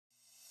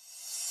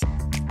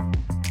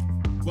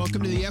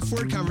Welcome to the F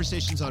Word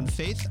Conversations on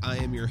Faith. I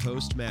am your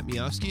host, Matt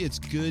Miofsky. It's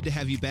good to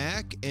have you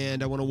back,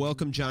 and I want to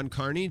welcome John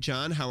Carney.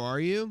 John, how are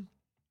you?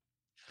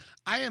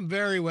 I am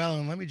very well,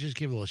 and let me just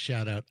give a little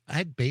shout out.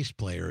 That bass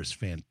player is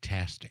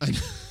fantastic.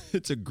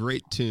 It's a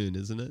great tune,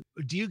 isn't it?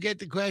 Do you get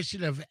the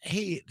question of,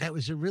 hey, that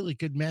was a really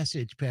good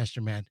message,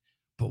 Pastor Matt,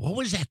 but what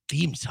was that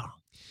theme song?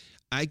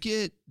 I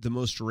get the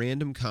most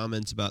random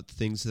comments about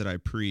things that I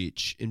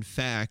preach. In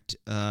fact,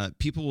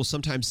 people will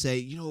sometimes say,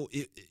 you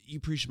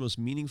preached the most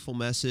meaningful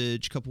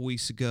message a couple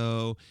weeks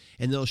ago,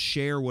 and they'll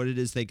share what it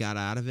is they got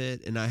out of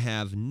it, and I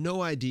have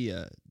no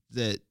idea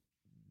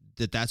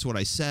that's what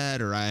I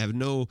said, or I have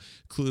no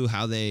clue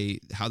how they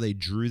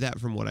drew that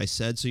from what I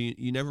said. So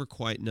you never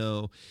quite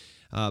know.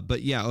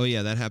 But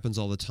yeah, that happens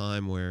all the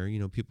time where,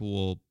 people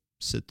will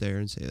sit there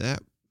and say that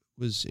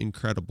was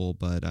incredible,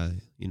 but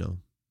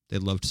they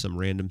loved some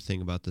random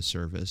thing about the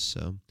service.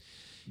 So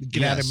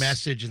get out a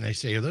message and they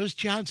say, are those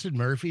Johnson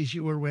Murphys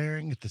you were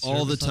wearing at the service?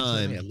 All the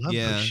time. I love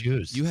those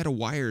shoes. You had a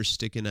wire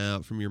sticking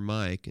out from your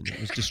mic and it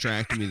was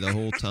distracting me the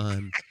whole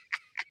time.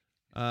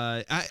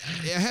 I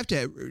have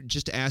to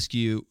just ask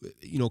you,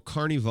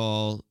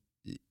 Carnival,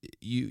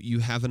 you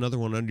have another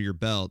one under your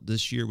belt.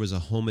 This year was a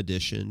home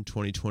edition,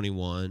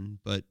 2021,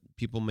 but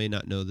people may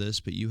not know this,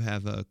 but you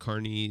have a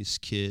Carney's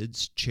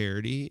Kids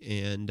charity,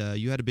 and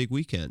you had a big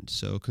weekend,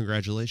 so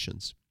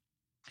congratulations.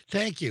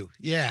 Thank you.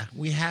 Yeah,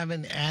 we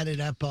haven't added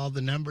up all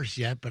the numbers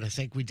yet, but I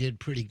think we did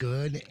pretty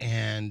good,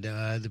 and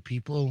the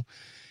people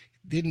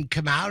didn't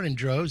come out in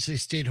droves. They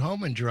stayed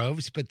home in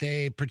droves, but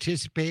they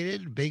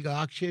participated. Big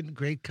auction,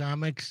 great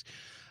comics.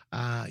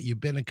 You've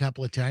been a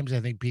couple of times.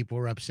 I think people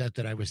were upset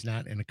that I was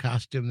not in a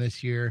costume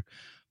this year,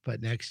 but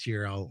next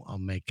year I'll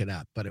make it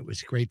up. But it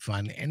was great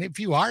fun. And if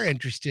you are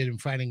interested in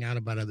finding out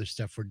about other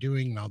stuff we're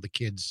doing and all the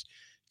kids'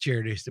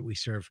 charities that we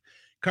serve,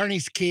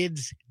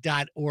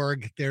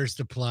 carneyskids.org. There's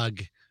the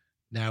plug.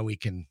 Now we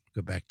can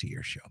go back to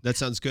your show. That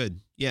sounds good.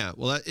 Yeah.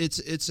 Well,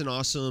 it's an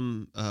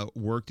awesome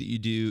work that you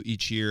do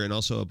each year, and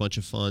also a bunch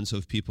of fun. So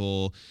if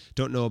people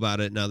don't know about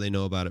it, now they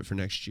know about it for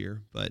next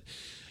year. But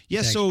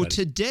yeah, thanks, so buddy.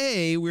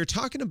 Today we're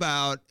talking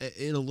about,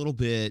 in a little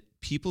bit,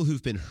 people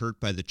who've been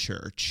hurt by the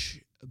church.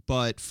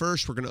 But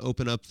first, we're going to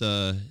open up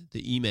the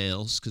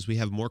emails because we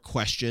have more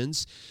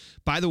questions.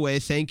 By the way,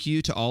 thank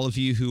you to all of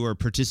you who are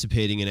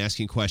participating and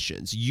asking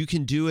questions. You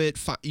can do it.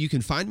 You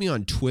can find me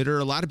on Twitter.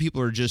 A lot of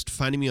people are just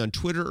finding me on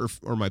Twitter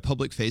or my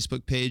public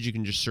Facebook page. You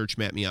can just search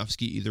Matt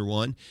Miofsky, either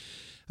one.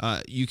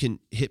 You can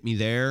hit me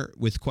there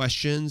with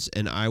questions,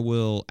 and I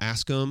will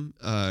ask them,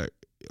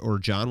 or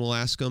John will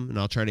ask them, and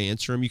I'll try to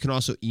answer them. You can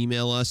also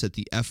email us at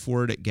the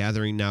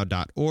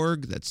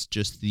fword@gatheringnow.org. That's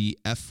just the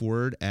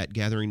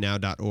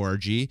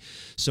fword@gatheringnow.org.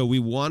 So we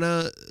want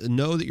to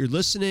know that you're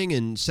listening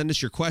and send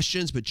us your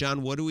questions. But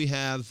John, what do we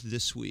have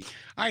this week?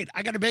 All right,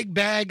 I got a big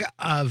bag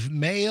of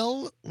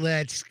mail.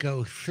 Let's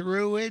go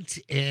through it,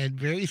 and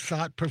very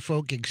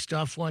thought-provoking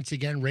stuff. Once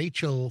again,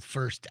 Rachel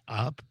first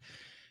up,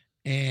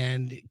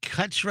 and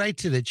cuts right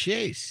to the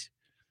chase.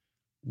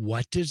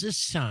 What does a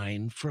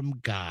sign from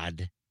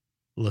God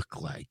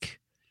look like?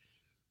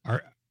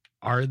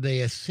 Are they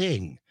a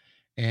thing?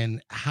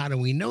 And how do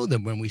we know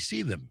them when we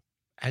see them,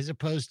 as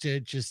opposed to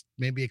just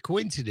maybe a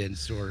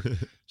coincidence or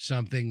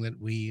something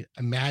that we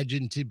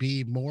imagine to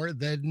be more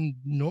than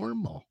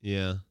normal?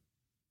 Yeah.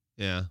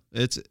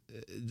 This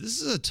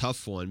is a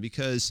tough one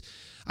because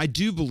I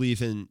do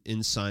believe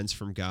in signs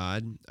from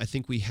God. I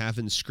think we have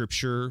in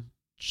Scripture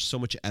so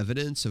much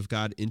evidence of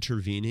God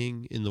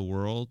intervening in the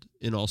world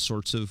in all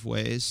sorts of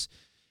ways.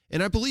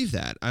 And I believe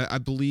that. I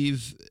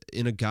believe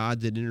in a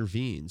God that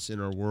intervenes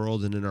in our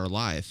world and in our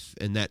life.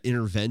 And that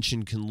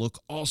intervention can look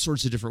all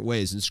sorts of different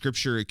ways. In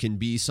Scripture, it can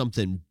be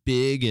something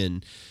big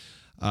and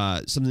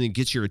something that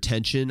gets your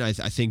attention. I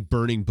think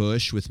burning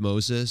bush with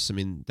Moses. I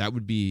mean, that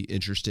would be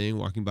interesting,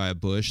 walking by a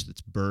bush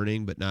that's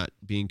burning but not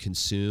being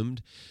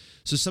consumed.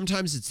 So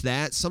sometimes it's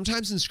that.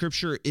 Sometimes in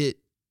Scripture,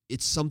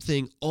 it's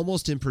something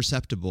almost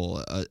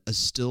imperceptible, a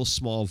still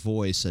small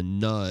voice, a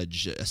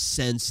nudge, a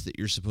sense that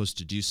you're supposed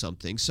to do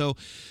something. So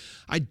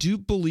I do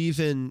believe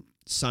in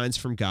signs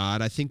from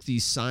God. I think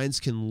these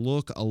signs can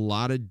look a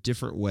lot of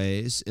different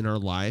ways in our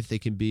life. They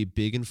can be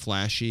big and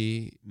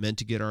flashy, meant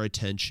to get our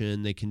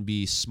attention. They can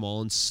be small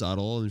and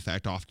subtle. In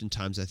fact,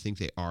 oftentimes I think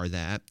they are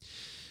that.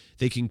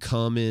 They can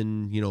come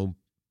in,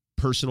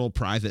 personal,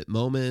 private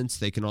moments.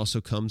 They can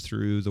also come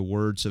through the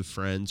words of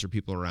friends or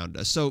people around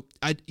us. So,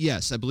 I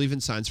believe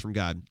in signs from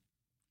God.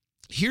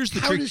 Here's the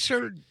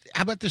trick.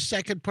 How about the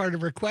second part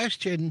of her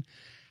question?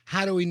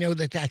 How do we know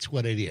that that's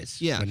what it is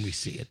when we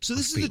see it? So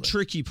this is the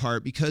tricky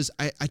part, because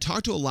I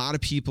talk to a lot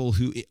of people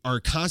who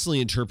are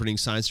constantly interpreting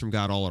signs from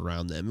God all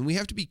around them. And we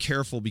have to be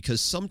careful, because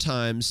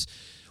sometimes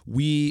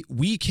we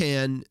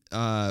call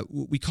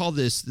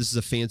this is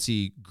a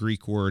fancy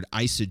Greek word,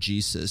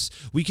 eisegesis.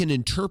 We can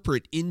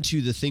interpret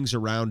into the things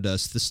around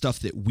us the stuff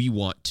that we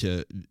want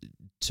to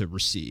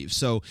receive.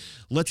 So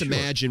let's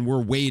imagine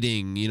we're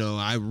waiting,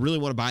 I really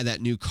want to buy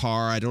that new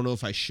car. I don't know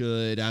if I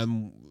should.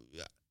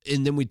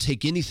 and then we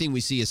take anything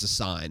we see as a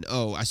sign.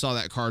 Oh, I saw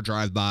that car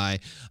drive by.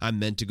 I'm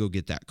meant to go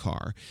get that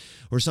car,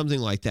 or something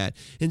like that.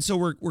 And so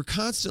we're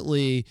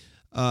constantly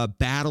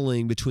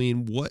battling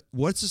between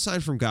what's a sign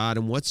from God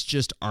and what's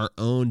just our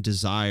own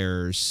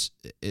desires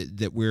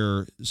that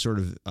we're sort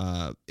of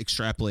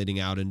extrapolating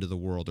out into the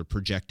world or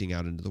projecting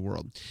out into the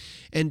world.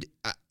 And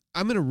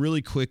I'm going to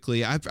really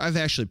quickly, I've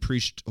actually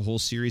preached a whole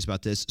series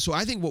about this. So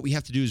I think what we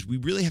have to do is we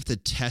really have to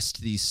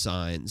test these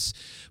signs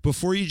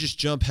before you just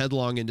jump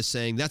headlong into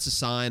saying, that's a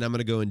sign, I'm going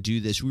to go and do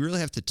this. We really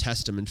have to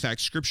test them. In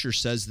fact, Scripture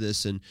says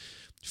this in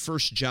 1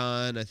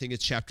 John, I think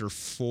it's chapter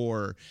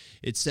 4.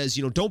 It says,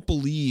 don't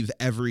believe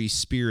every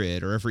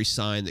spirit or every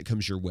sign that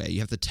comes your way. You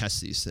have to test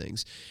these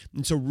things.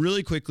 And so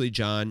really quickly,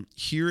 John,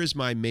 here is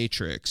my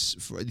matrix.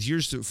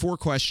 Here's the 4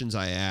 questions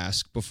I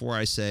ask before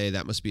I say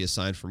that must be a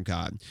sign from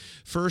God.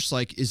 First,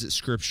 is it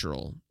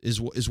scriptural? Is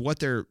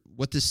what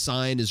this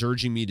sign is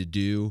urging me to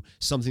do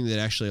something that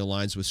actually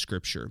aligns with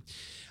Scripture?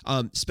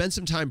 Spend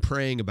some time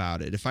praying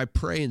about it. If I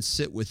pray and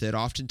sit with it,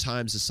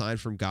 oftentimes the sign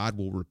from God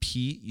will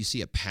repeat. You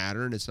see a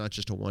pattern. It's not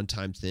just a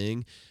one-time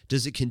thing.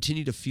 Does it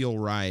continue to feel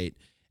right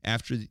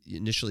after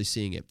initially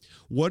seeing it?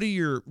 What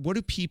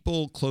do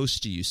people close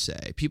to you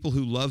say? People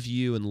who love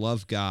you and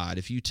love God.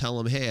 If you tell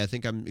them, hey, I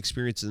think I'm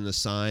experiencing a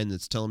sign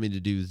that's telling me to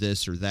do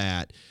this or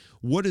that,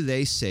 what do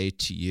they say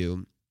to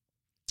you?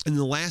 And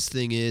the last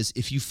thing is,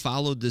 if you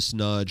followed this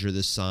nudge or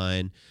this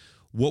sign,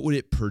 what would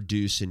it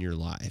produce in your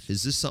life?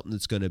 Is this something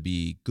that's going to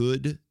be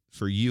good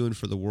for you and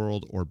for the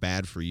world, or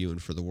bad for you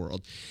and for the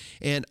world?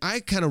 And I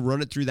kind of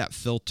run it through that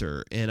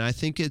filter, and I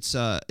think it's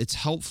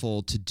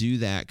helpful to do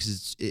that,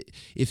 because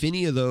if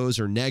any of those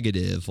are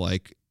negative,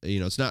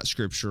 it's not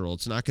scriptural,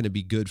 it's not going to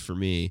be good for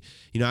me.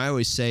 I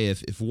always say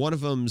if one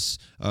of them's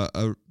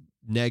a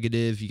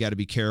negative, you got to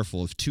be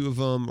careful. If 2 of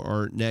them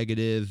are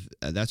negative,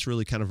 that's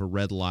really kind of a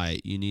red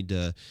light. You need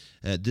to,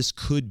 this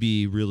could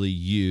be really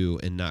you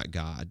and not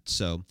God.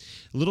 So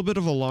a little bit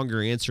of a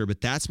longer answer,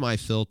 but that's my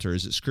filter.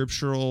 Is it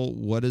scriptural?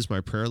 What does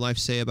my prayer life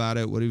say about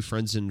it? What do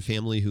friends and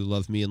family who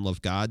love me and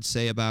love God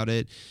say about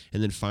it?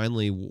 And then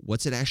finally,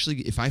 what's it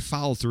actually, if I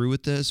follow through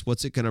with this,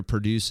 what's it going to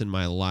produce in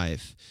my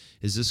life?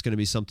 Is this going to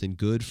be something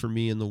good for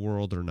me in the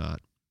world or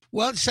not?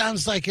 Well, it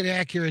sounds like an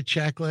accurate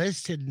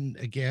checklist. And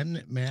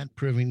again, Matt,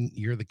 proving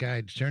you're the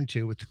guy to turn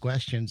to with the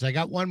questions. I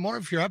got one more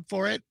if you're up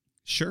for it.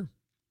 Sure.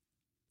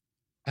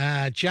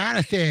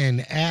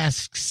 Jonathan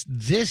asks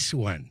this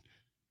one.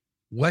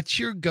 What's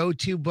your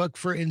go-to book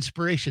for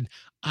inspiration?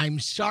 I'm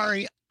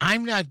sorry,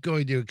 I'm not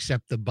going to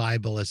accept the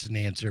Bible as an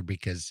answer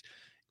because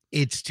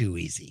it's too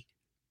easy.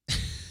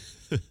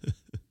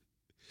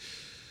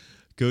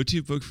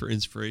 Go-to book for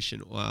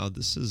inspiration. Wow,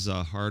 this is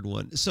a hard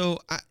one. So,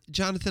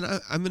 Jonathan,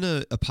 I'm going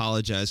to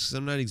apologize because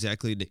I'm not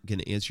exactly going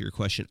to answer your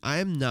question.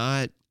 I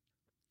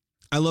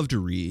love to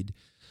read.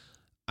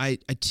 I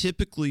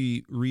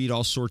typically read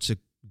all sorts of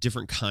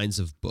different kinds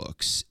of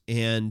books.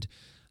 And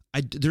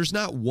there's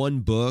not one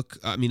book,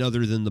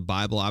 other than the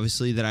Bible,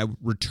 obviously, that I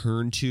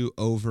return to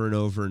over and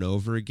over and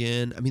over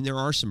again. There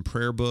are some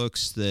prayer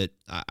books that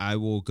I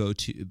will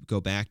go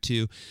back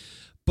to.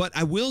 But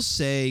I will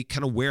say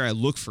kind of where I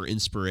look for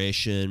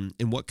inspiration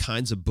and what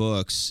kinds of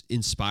books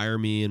inspire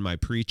me in my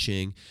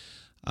preaching,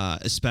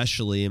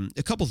 especially. And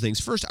a couple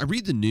things. First, I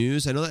read the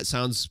news. I know that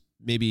sounds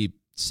maybe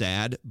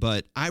sad,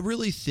 but I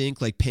really think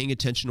paying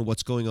attention to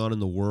what's going on in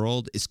the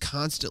world is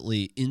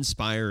constantly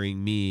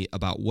inspiring me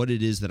about what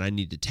it is that I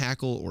need to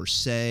tackle or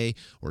say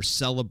or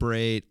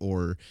celebrate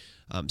or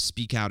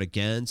speak out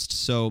against.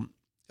 So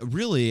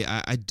really,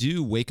 I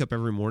do wake up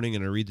every morning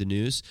and I read the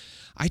news.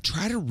 I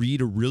try to read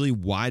a really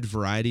wide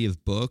variety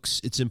of books.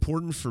 It's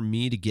important for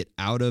me to get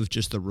out of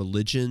just the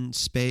religion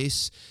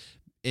space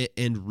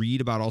and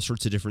read about all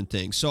sorts of different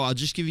things. So I'll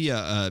just give you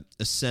a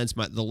sense.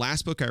 The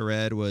last book I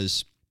read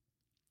was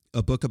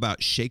a book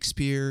about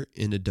Shakespeare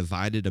in a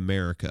divided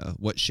America,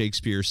 what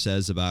Shakespeare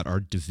says about our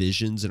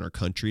divisions in our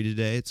country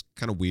today. It's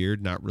kind of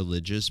weird, not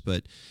religious,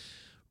 but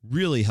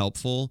really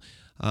helpful.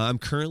 I'm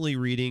currently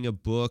reading a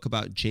book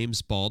about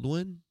James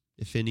Baldwin.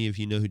 If any of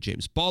you know who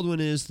James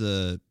Baldwin is,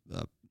 the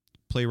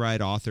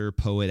playwright, author,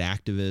 poet,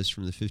 activist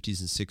from the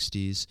 50s and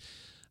 60s.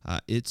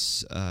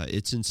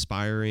 It's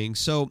inspiring.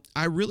 So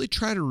I really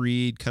try to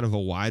read kind of a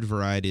wide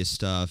variety of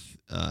stuff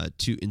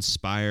to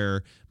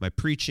inspire my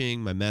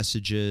preaching, my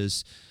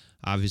messages.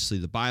 Obviously,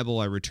 the Bible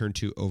I return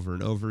to over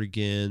and over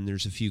again.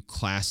 There's a few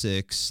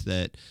classics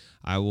that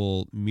I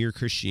will. Mere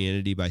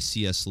Christianity by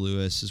C.S.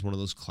 Lewis is one of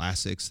those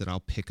classics that I'll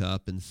pick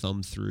up and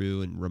thumb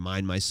through and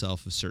remind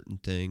myself of certain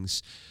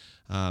things.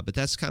 But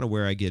that's kind of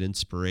where I get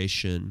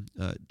inspiration.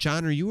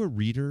 John, are you a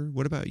reader?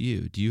 What about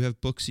you? Do you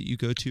have books that you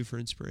go to for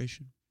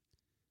inspiration?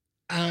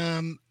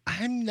 I'm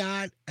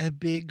not a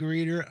big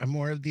reader. I'm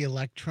more of the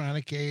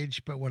electronic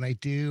age, but when I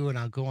do, and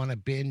I'll go on a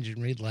binge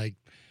and read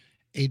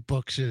 8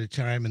 books at a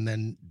time and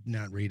then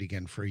not read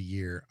again for a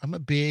year. I'm a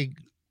big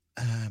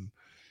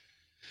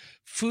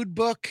food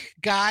book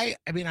guy.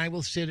 I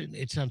will sit and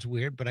it sounds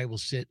weird, but I will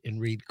sit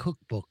and read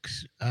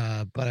cookbooks.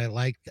 But I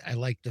like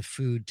the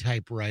food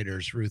type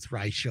writers. Ruth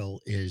Reichel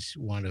is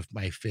one of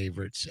my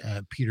favorites.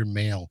 Peter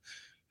Mayle,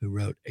 who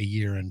wrote A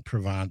Year in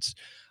Provence.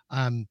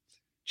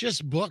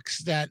 Just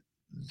books that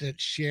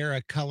share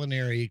a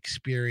culinary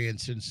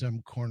experience in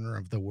some corner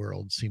of the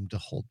world seem to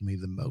hold me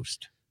the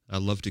most. I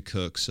love to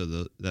cook, so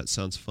that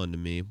sounds fun to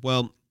me.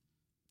 Well,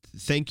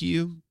 thank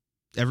you,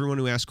 everyone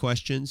who asked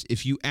questions.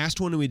 If you asked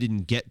one and we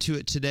didn't get to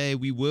it today,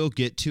 we will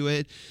get to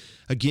it.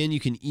 Again, you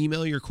can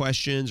email your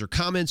questions or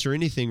comments or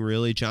anything,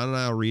 really. John and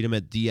I will read them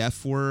at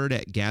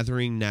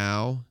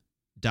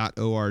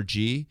thefword@gatheringnow.org.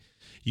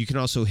 You can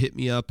also hit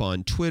me up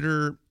on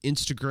Twitter,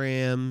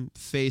 Instagram,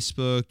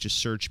 Facebook. Just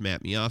search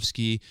Matt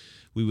Miofsky.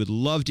 We would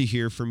love to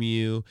hear from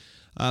you.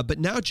 But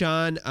now,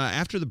 John,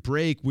 after the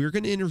break, we're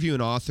going to interview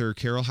an author,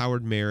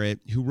 Howard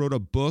Merritt, who wrote a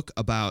book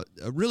about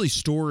really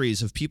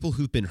stories of people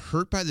who've been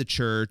hurt by the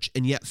church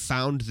and yet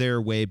found their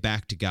way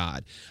back to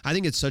God. I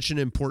think it's such an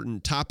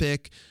important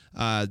topic.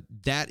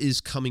 That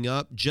is coming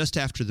up just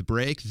after the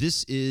break.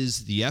 This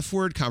is the F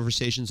Word,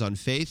 Conversations on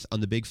Faith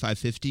on the Big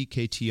 550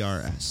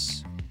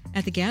 KTRS.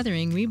 At The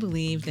Gathering, we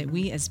believe that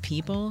we as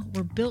people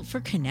were built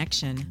for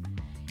connection.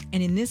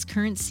 And in this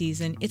current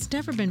season, it's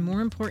never been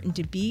more important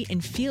to be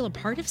and feel a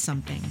part of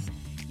something.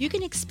 You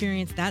can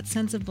experience that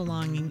sense of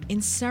belonging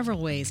in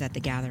several ways at The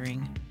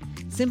Gathering.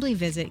 Simply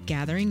visit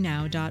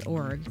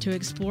gatheringnow.org to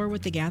explore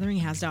what The Gathering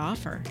has to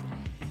offer.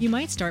 You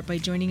might start by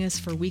joining us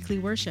for weekly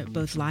worship,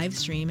 both live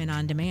stream and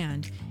on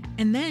demand,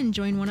 and then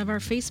join one of our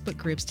Facebook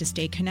groups to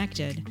stay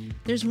connected.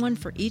 There's one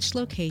for each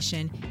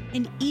location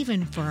and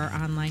even for our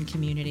online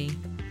community.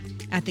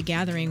 At The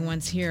Gathering,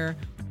 once here,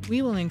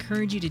 we will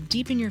encourage you to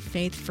deepen your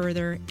faith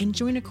further and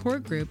join a core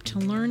group to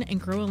learn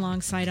and grow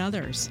alongside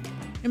others.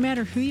 No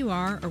matter who you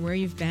are or where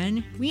you've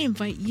been, we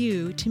invite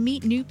you to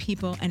meet new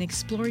people and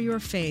explore your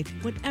faith,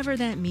 whatever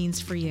that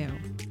means for you.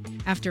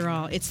 After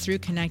all, it's through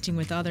connecting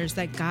with others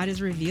that God is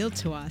revealed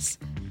to us.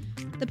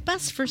 The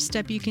best first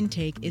step you can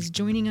take is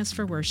joining us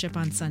for worship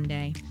on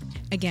Sunday.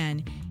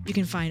 Again, you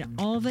can find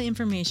all the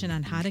information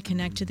on how to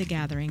connect to The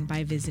Gathering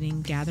by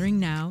visiting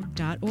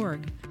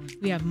gatheringnow.org.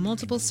 We have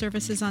multiple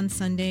services on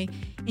Sunday,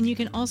 and you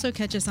can also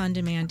catch us on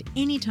demand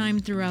anytime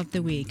throughout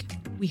the week.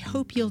 We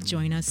hope you'll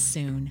join us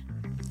soon.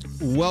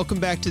 Welcome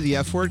back to the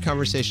F Word,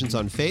 Conversations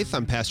on Faith.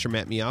 I'm Pastor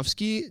Matt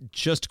Miofsky.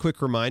 Just a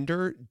quick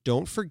reminder,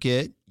 don't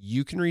forget,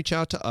 you can reach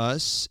out to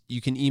us.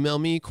 You can email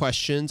me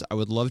questions. I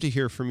would love to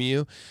hear from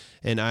you.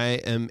 And I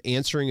am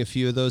answering a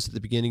few of those at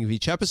the beginning of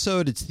each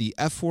episode. It's the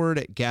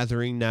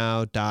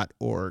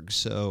fword@gatheringnow.org.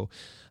 So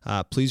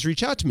please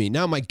reach out to me.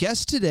 Now, my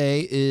guest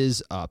today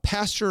is a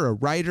pastor, a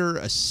writer,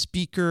 a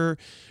speaker,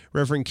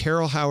 Reverend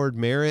Howard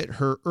Merritt.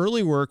 Her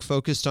early work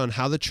focused on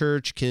how the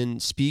church can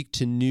speak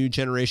to new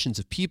generations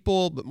of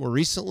people, but more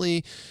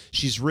recently,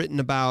 she's written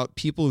about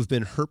people who've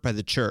been hurt by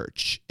the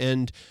church.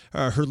 And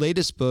her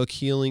latest book,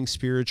 Healing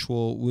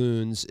Spiritual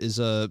Wounds, is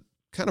a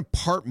kind of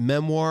part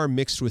memoir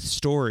mixed with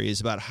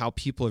stories about how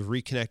people have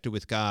reconnected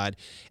with God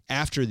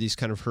after these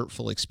kind of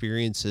hurtful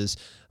experiences.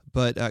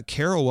 But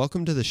Carol,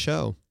 welcome to the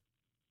show.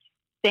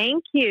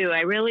 Thank you. I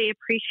really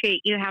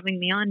appreciate you having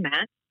me on,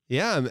 Matt.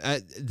 Yeah,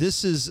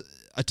 this is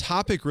a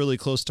topic really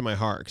close to my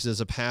heart because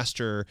as a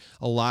pastor,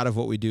 a lot of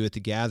what we do at the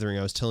Gathering,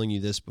 I was telling you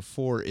this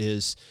before,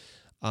 is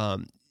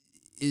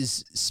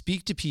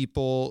speak to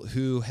people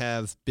who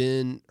have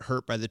been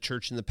hurt by the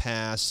church in the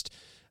past.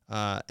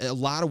 A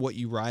lot of what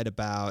you write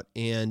about,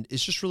 and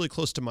it's just really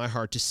close to my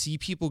heart to see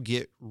people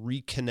get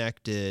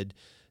reconnected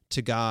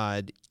to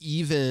God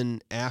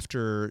even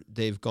after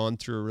they've gone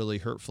through a really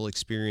hurtful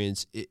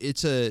experience.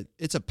 It's a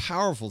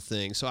powerful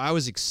thing. So I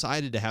was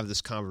excited to have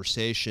this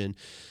conversation,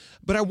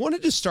 but I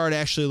wanted to start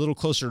actually a little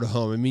closer to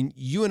home. I mean,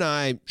 you and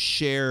I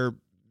share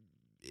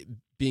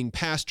being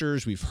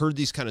pastors. We've heard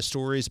these kind of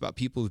stories about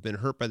people who've been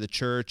hurt by the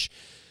church,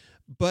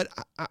 but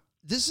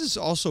this is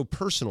also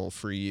personal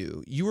for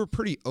you. You were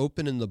pretty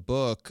open in the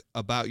book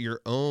about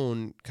your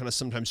own kind of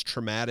sometimes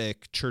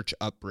traumatic church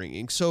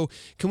upbringing. So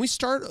can we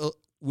start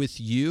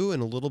with you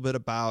and a little bit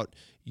about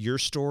your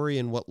story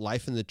and what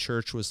life in the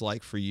church was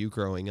like for you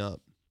growing up?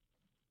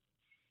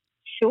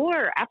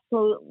 Sure,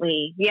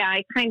 absolutely. Yeah,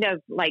 I kind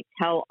of like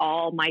tell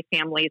all my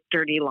family's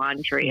dirty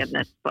laundry in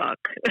this book.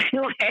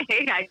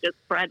 I just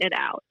spread it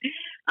out.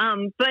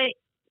 But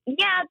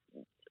yeah,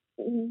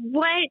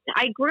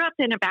 I grew up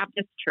in a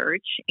Baptist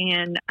church,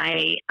 and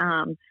I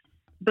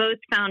both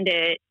found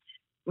it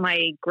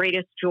my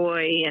greatest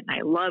joy, and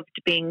I loved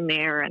being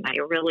there, and I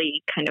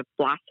really kind of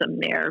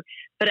blossomed there.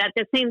 But at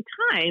the same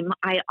time,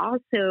 I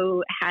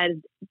also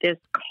had this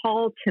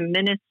call to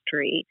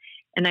ministry,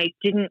 and I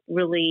didn't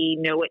really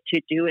know what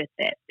to do with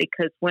it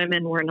because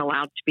women weren't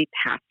allowed to be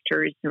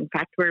pastors. In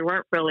fact, we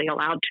weren't really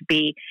allowed to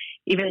be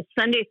even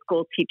Sunday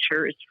school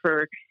teachers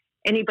for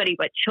anybody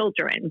but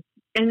children.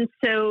 And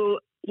so,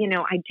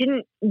 I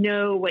didn't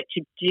know what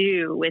to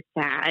do with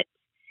that.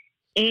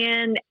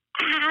 And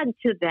add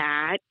to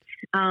that,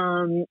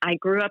 I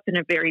grew up in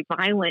a very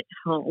violent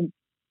home.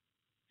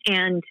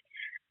 And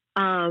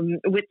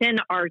within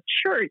our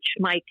church,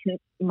 my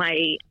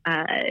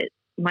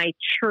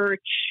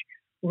church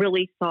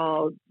really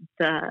saw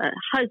the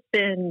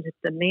husband,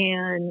 the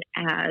man,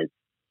 as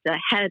the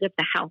head of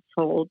the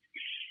household.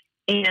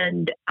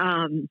 And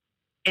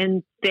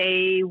and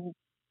they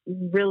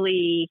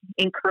really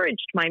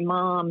encouraged my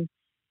mom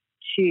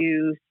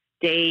to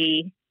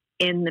stay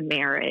in the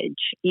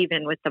marriage,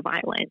 even with the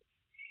violence.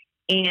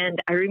 And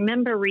I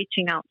remember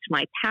reaching out to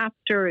my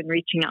pastor and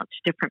reaching out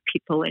to different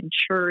people in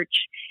church.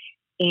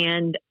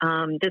 And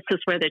this is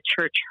where the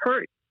church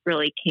hurt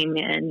really came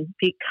in,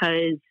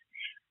 because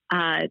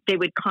they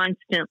would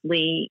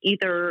constantly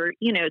either,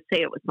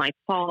 say it was my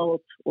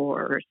fault,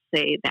 or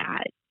say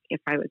that if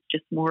I was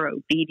just more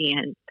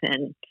obedient,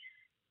 then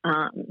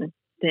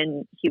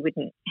he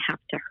wouldn't have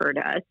to hurt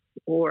us,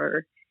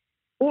 or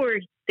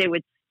they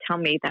would tell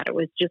me that it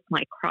was just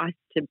my cross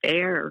to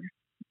bear.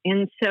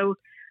 And so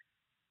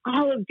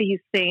all of these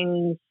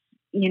things,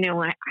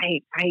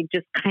 I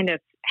just kind of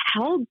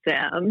held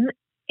them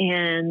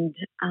and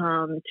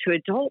to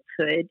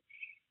adulthood,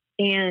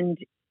 and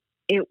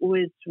it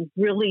was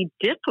really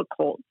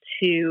difficult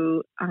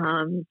to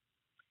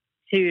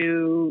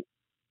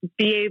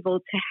be able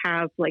to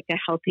have like a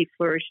healthy,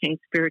 flourishing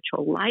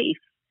spiritual life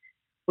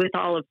with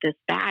all of this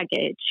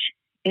baggage.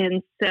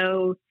 And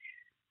so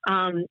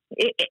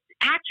it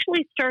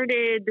actually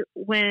started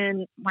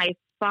when my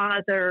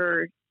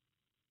father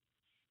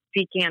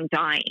began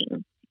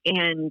dying,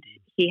 and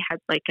he had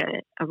like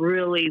a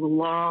really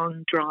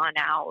long, drawn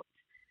out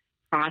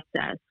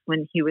process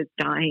when he was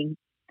dying.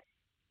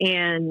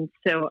 And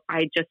so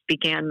I just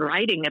began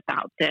writing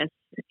about this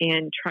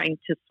and trying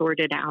to sort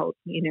it out,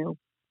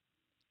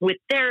 with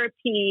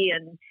therapy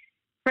and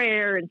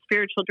prayer and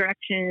spiritual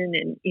direction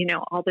and,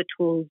 all the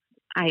tools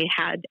I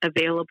had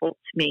available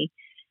to me.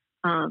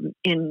 And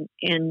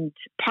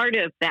part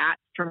of that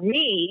for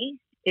me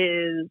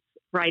is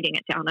writing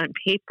it down on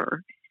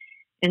paper.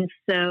 And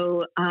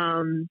so,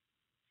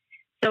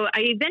 so I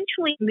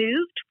eventually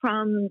moved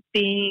from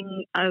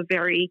being a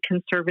very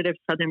conservative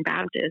Southern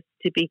Baptist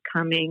to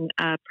becoming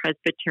a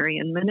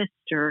Presbyterian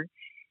minister,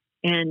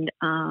 and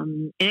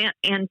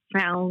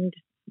found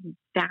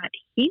that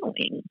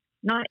healing,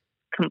 not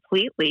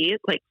completely,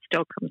 it like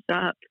still comes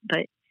up,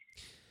 but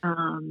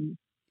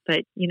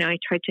I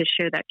tried to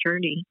share that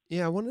journey.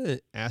 Yeah, I want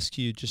to ask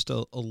you just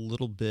a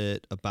little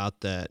bit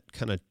about that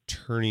kind of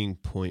turning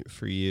point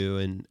for you.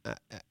 And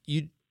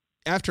you,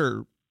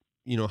 after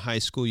high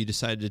school, you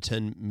decided to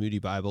attend Moody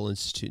Bible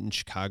Institute in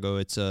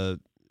Chicago. For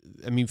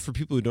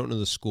people who don't know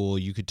the school,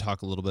 you could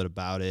talk a little bit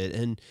about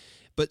it.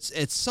 But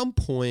at some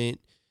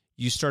point,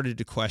 you started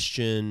to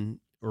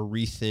question or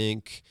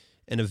rethink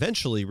and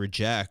eventually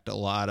reject a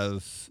lot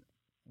of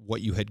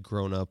what you had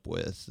grown up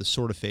with, the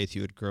sort of faith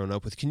you had grown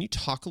up with. Can you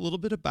talk a little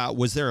bit about,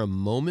 was there a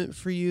moment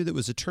for you that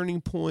was a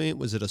turning point?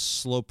 Was it a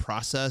slow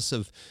process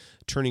of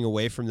turning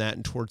away from that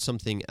and towards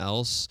something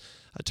else?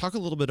 Talk a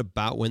little bit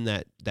about when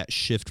that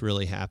shift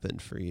really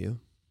happened for you.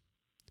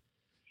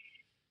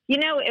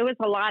 It was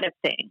a lot of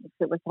things.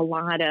 It was a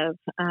lot of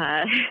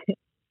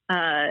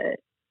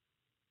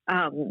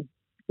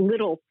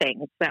little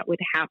things that would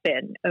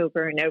happen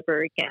over and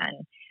over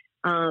again.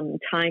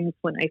 Times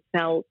when I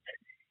felt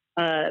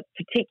a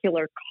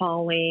particular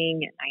calling,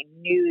 and I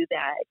knew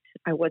that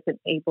I wasn't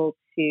able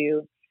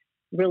to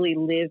really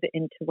live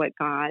into what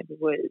God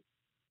was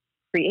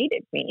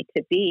created me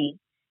to be.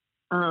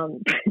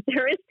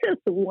 There is this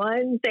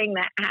one thing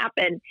that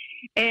happened,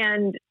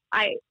 and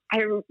I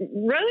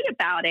wrote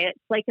about it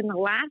like in the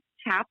last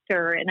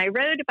chapter, and I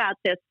wrote about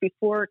this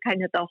before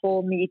kind of the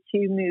whole Me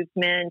Too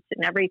movement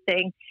and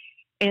everything.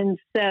 And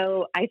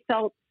so I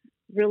felt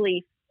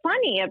really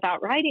funny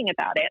about writing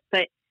about it,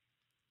 but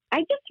I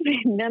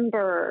just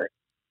remember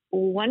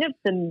one of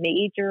the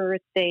major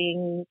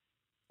things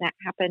that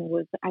happened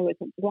was I was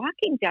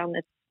walking down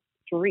the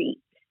street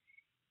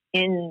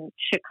in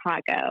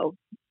Chicago,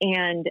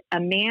 and a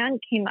man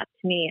came up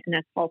to me and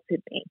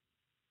assaulted me,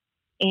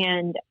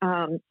 and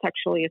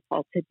sexually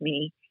assaulted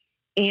me.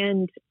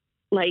 And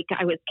like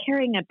I was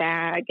carrying a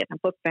bag and a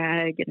book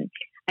bag, and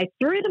I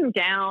threw them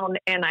down,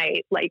 and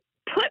I like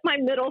put my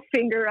middle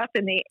finger up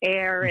in the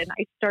air, and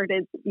I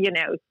started,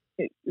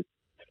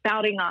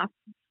 spouting off,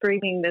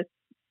 screaming this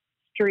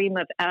stream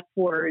of F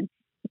words.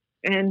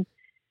 And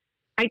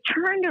I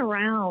turned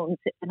around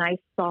and I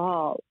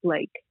saw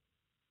like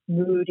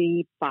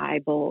Moody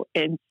Bible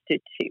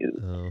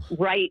Institute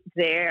right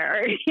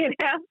there,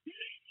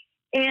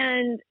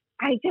 And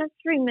I just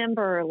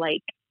remember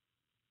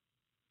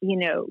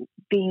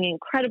being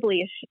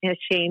incredibly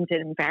ashamed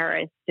and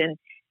embarrassed,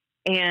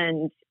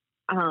 and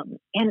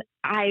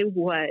I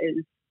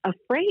was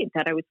afraid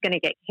that I was going to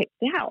get kicked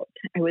out.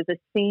 I was a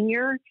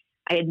senior.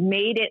 I had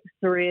made it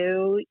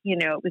through.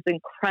 It was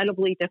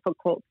incredibly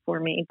difficult for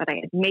me, but I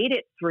had made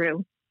it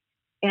through.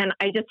 And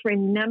I just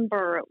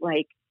remember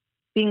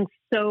being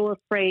so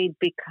afraid,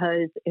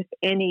 because if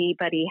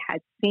anybody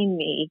had seen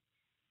me,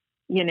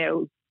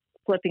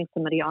 flipping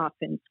somebody off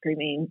and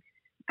screaming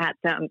at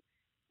them,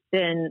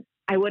 then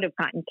I would have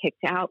gotten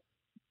kicked out.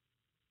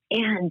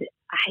 And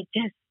I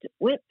just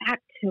went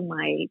back to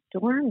my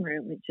dorm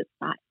room and just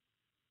thought,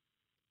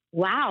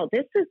 wow,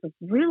 this is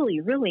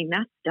really, really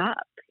messed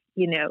up.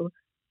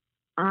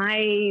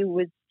 I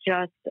was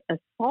just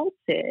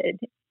assaulted,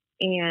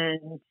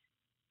 and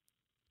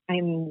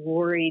I'm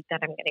worried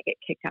that I'm going to get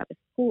kicked out of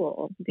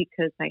school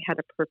because I had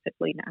a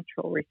perfectly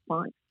natural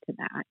response to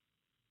that.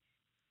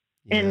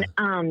 Yeah.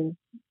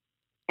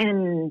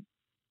 And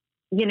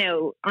you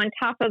know, on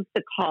top of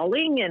the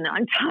calling and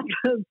on top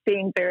of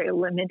being very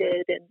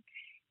limited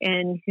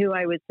and who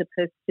I was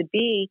supposed to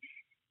be,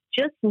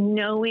 just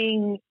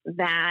knowing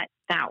that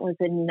that was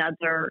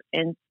another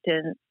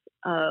instance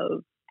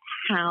of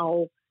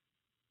how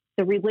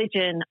the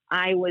religion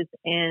I was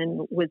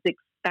in was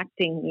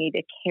expecting me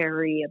to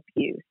carry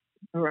abuse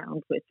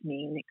around with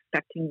me and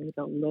expecting me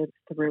to live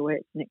through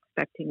it and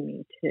expecting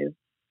me to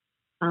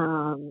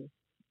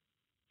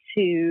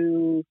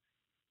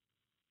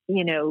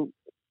you know,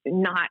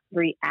 not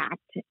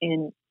react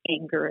in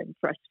anger and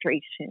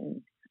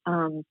frustration,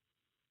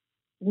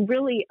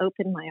 really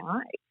opened my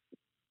eyes.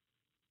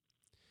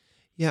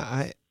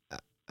 Yeah,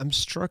 I'm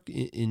struck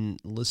in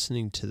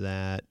listening to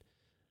that,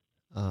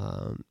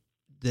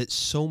 that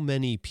so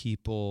many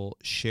people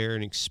share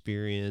an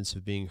experience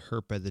of being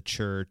hurt by the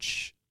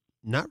church,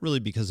 not really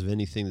because of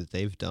anything that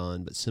they've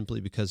done, but simply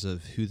because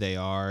of who they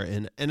are.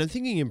 And I'm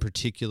thinking in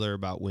particular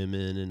about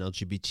women and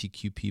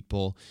LGBTQ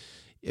people.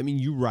 I mean,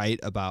 you write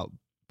about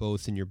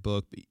both in your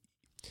book, but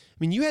I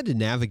mean, you had to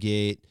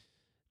navigate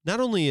not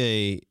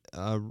only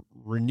a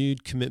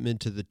renewed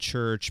commitment to the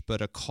church,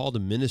 but a call to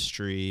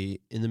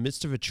ministry in the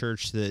midst of a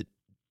church that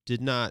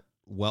did not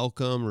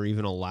welcome or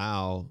even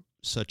allow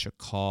such a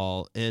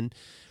call. And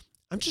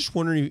I'm just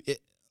wondering,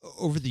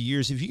 over the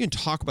years, if you can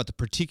talk about the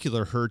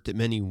particular hurt that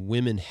many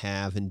women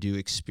have and do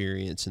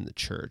experience in the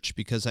church,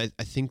 because I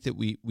think that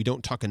we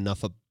don't talk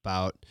enough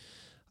about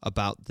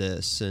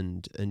this,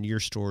 and your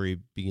story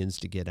begins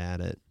to get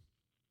at it.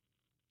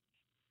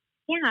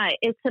 Yeah,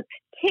 it's a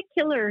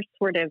particular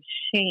sort of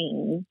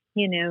shame,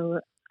 you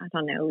know, I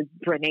don't know,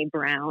 Brene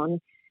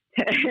Brown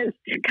has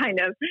kind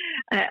of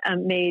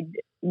made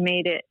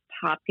it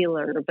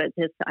popular, but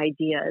this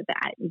idea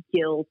that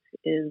guilt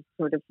is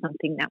sort of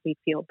something that we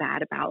feel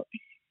bad about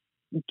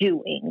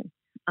doing.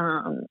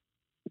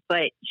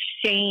 But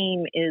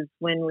shame is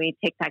when we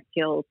take that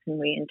guilt and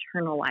we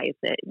internalize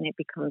it and it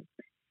becomes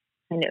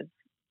kind of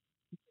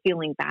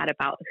feeling bad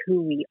about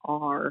who we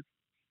are.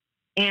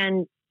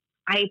 And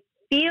I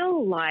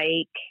feel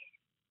like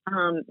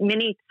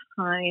many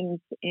times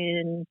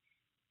in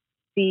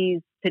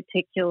these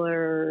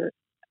particular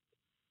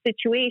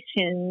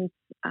situations,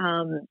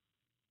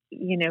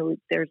 you know,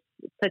 there's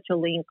such a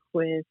link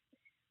with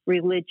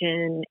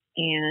religion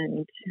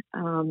and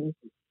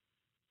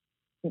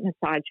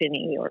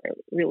misogyny, or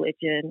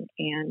religion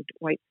and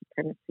white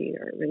supremacy,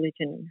 or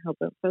religion and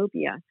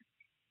homophobia.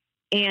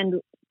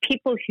 And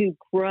people who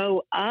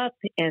grow up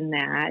in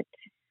that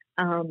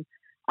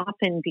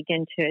often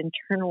begin to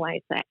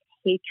internalize that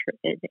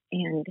hatred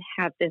and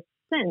have this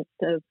sense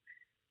of,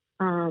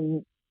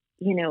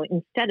 you know,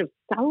 instead of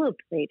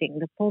celebrating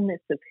the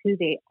fullness of who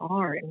they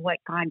are and what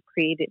God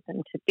created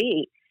them to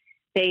be,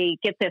 they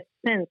get this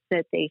sense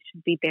that they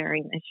should be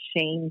bearing the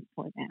shame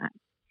for that.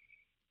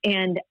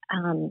 And,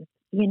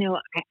 you know,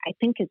 I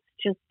think it's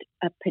just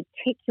a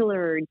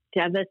particular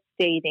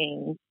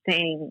devastating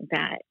thing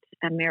that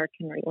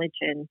American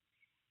religion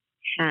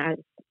has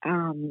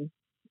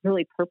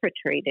really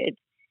perpetrated,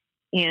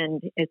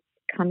 and it's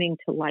coming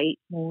to light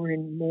more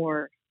and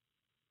more,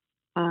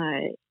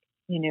 you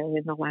know,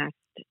 in the last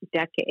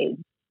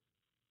decade.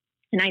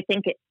 And I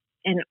think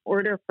in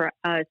order for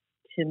us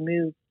to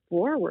move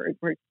forward,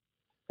 we're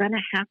going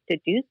to have to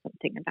do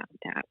something about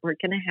that. We're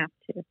going to have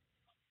to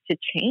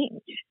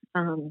change.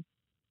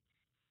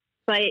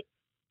 But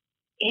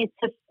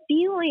it's a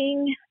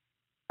feeling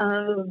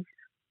of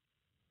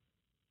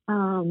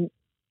a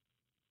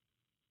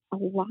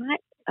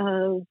lot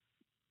of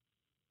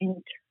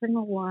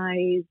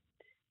internalized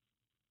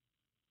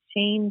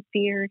shame,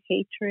 fear,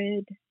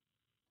 hatred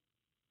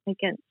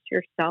against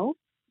yourself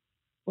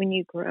when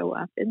you grow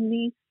up in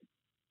these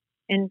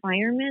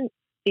environments,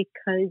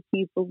 because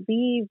you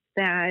believe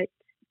that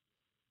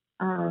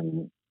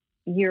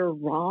you're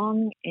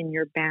wrong and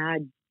you're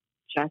bad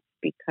just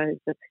because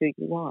of who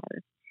you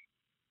are.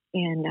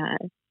 And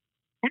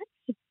that's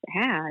just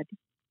sad.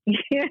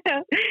 You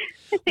know,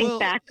 I think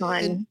back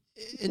on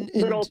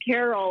Little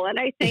Carol, and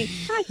I think,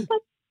 gosh,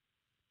 that's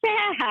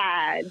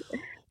sad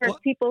for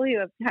people who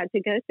have had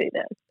to go through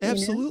this.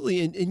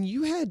 Absolutely. You know? And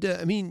you had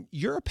to, I mean,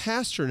 you're a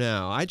pastor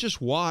now. I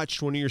just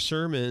watched one of your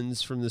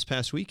sermons from this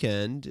past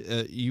weekend,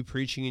 you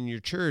preaching in your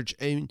church.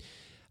 And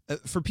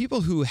for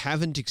people who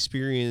haven't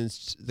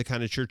experienced the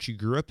kind of church you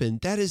grew up in,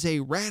 that is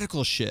a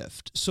radical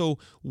shift. So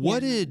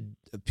what did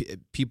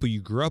people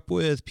you grew up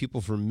with,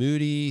 people from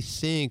Moody,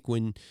 think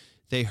when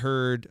they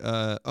heard,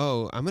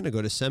 oh, I'm going to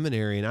go to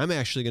seminary and I'm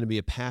actually going to be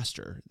a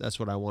pastor? That's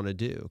what I want to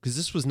do. Because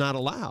this was not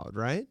allowed,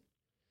 right?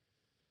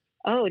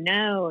 Oh,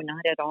 no,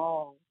 not at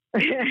all.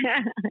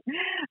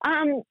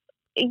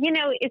 You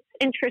know, it's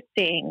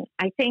interesting.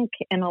 I think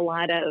in a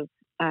lot of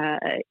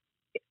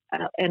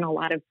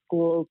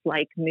schools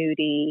like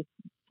Moody,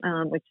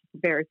 which is a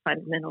very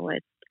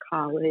fundamentalist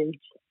college,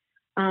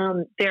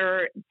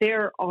 there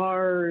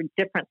are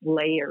different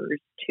layers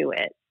to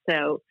it.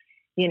 So,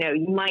 you know,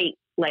 you might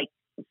like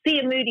see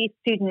a Moody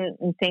student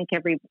and think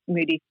every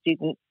Moody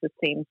student's the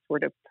same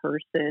sort of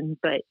person,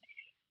 but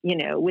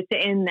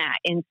within that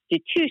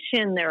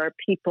institution, there are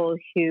people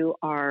who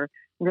are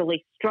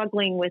really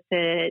struggling with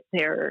it.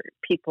 There are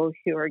people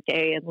who are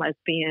gay and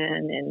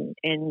lesbian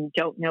and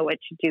don't know what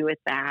to do with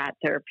that.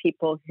 There are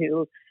people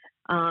who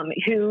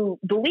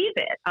believe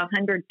it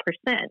 100%,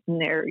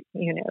 and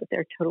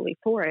they're totally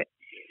for it.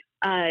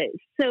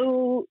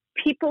 So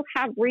people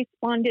have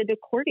responded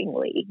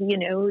accordingly.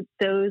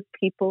 Those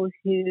people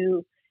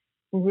who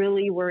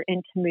really were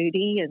into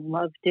Moody and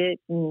loved it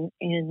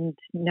and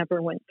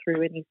never went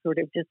through any sort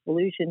of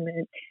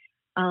disillusionment,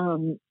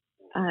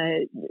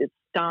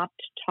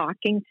 stopped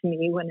talking to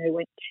me when I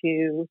went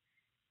to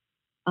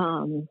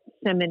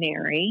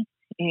seminary,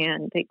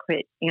 and they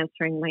quit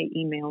answering my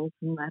emails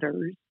and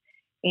letters.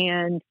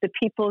 And the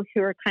people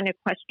who are kind of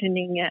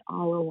questioning it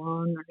all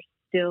along are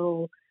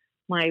still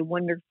my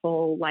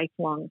wonderful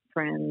lifelong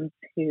friends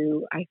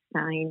who I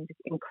find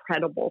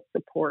incredible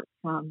support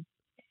from.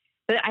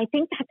 But I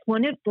think that's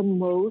one of the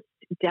most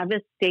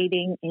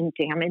devastating and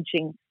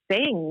damaging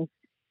things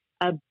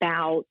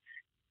about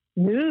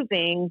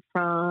moving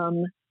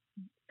from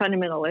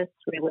fundamentalist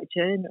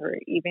religion or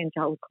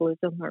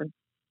evangelicalism or,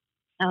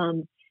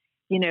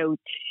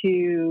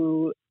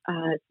 to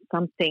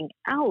something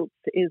else,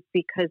 is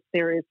because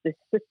there is this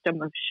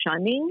system of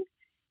shunning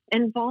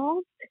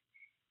involved.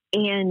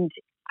 And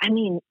I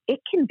mean, it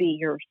can be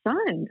your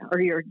son or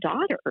your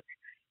daughter.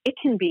 It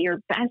can be your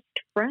best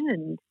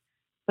friend.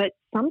 But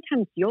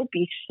sometimes you'll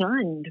be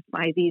shunned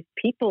by these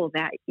people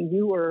that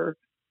you were,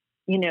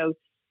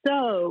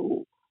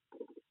 so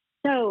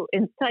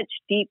in such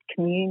deep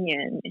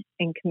communion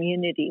and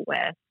community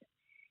with.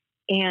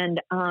 And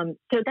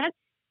so that's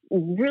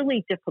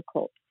really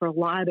difficult for a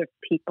lot of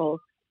people.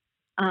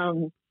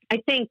 I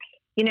think,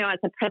 as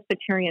a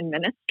Presbyterian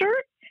minister,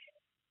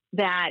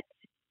 that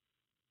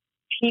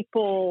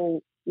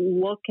people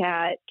look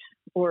at,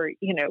 or,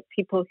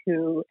 people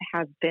who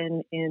have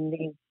been in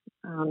these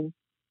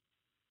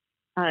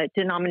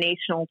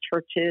denominational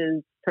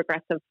churches,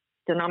 progressive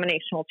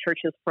denominational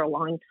churches for a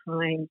long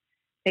time,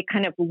 they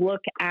kind of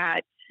look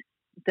at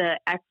the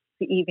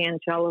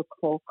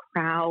ex-evangelical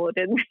crowd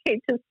and they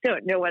just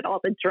don't know what all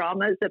the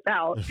drama is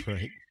about.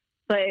 Right.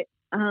 But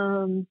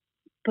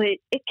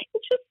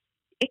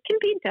it can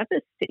be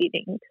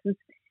devastating because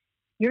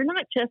you're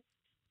not just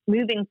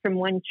moving from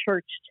one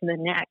church to the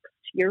next.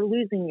 You're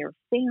losing your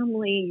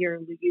family. You're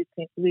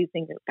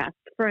losing your best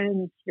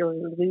friends. You're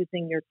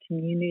losing your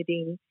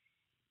community.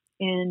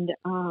 And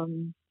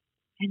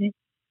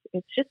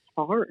it's just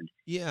hard.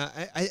 Yeah,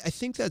 I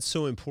think that's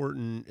so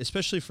important,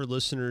 especially for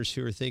listeners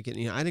who are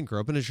thinking, I didn't grow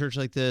up in a church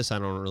like this. I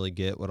don't really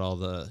get what all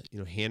the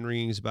hand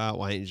wringing's about.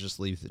 Why didn't you just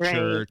leave the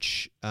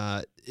church?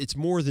 It's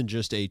more than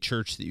just a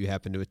church that you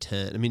happen to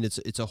attend. I mean,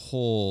 it's a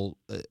whole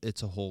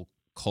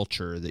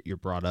culture that you're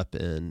brought up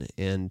in,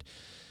 and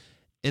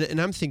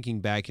I'm thinking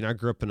back. I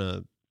grew up in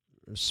a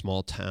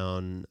small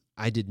town.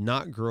 I did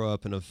not grow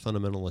up in a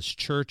fundamentalist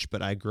church,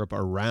 but I grew up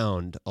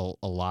around a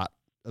lot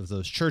of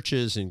those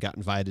churches and got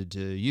invited to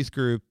youth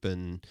group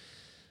and,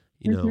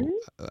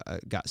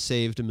 got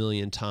saved a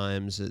million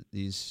times at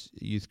these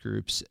youth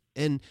groups.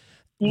 And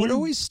what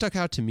always stuck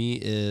out to me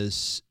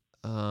is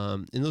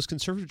in those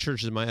conservative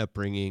churches in my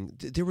upbringing,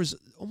 there was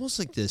almost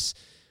like this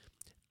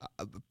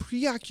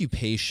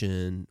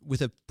preoccupation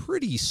with a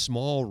pretty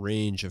small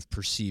range of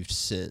perceived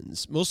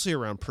sins, mostly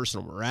around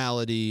personal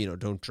morality,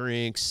 don't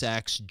drink,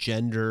 sex,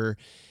 gender.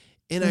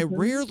 And I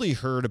rarely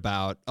heard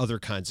about other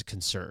kinds of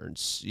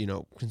concerns,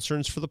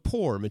 concerns for the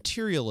poor,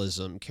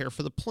 materialism, care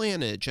for the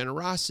planet,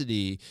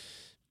 generosity,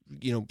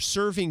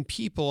 serving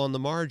people on the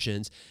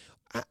margins.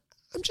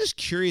 I'm just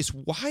curious,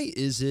 why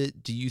is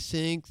it, do you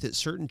think, that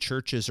certain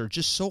churches are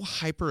just so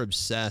hyper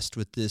obsessed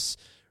with this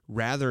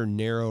rather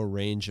narrow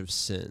range of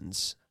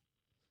sins?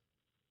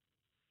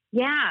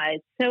 Yeah,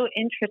 it's so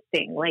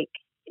interesting. Like,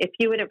 if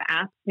you would have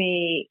asked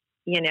me,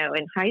 in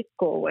high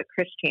school what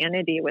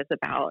Christianity was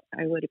about,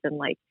 I would have been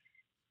like,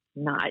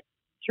 not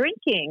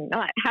drinking,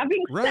 not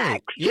having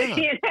sex. Yeah.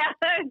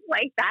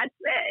 Like, that's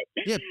it.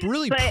 Yeah,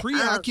 really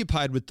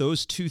preoccupied with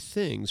those two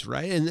things,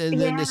 right? And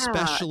then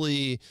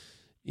especially,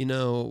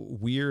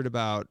 weird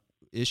about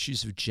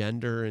issues of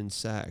gender and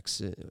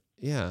sex.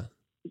 Yeah.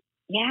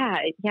 Yeah,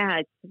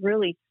 it's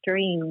really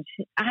strange.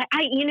 I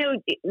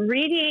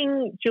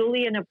reading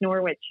Julian of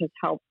Norwich has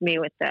helped me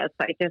with this.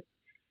 I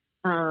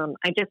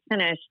just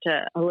finished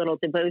a little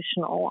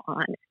devotional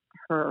on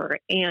her,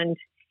 and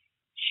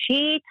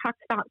she talks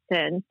about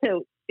sin.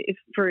 So,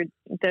 for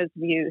those of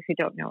you who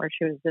don't know her,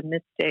 she was a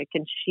mystic,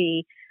 and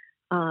she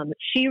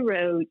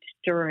wrote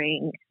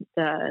during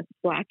the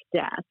Black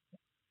Death,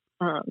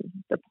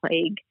 the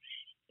plague,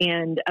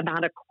 and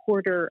about a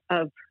quarter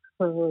of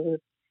her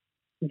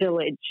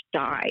village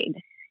died,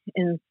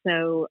 and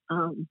so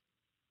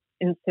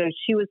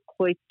she was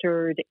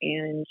cloistered,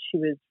 and she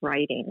was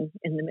writing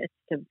in the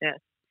midst of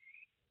this,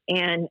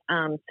 and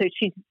so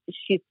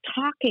she's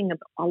talking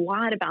a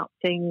lot about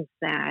things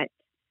that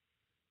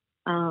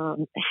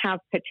have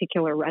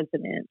particular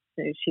resonance.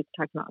 So she's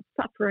talking about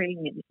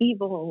suffering and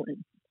evil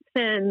and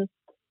sin.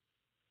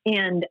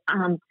 And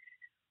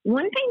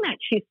one thing that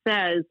she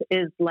says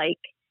is like,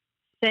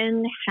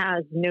 sin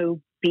has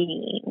no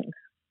being.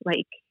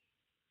 Like,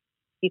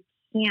 you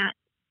can't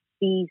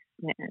see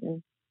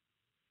sin.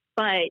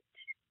 But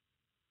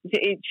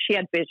she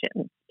had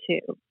visions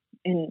too.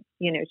 And,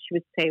 she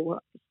would say,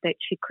 well, that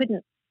she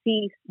couldn't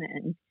see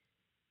sin,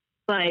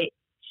 but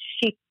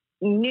she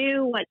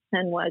knew what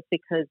sin was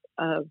because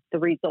of the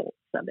results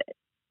of it.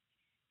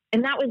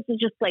 And that was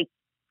just like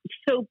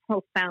so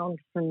profound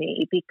for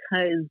me,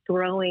 because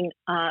growing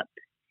up,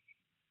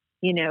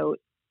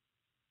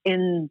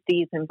 in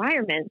these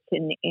environments,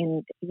 and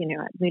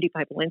at Moody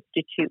Bible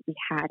Institute, we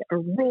had a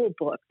rule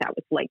book that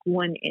was like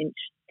 1 inch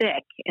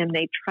thick, and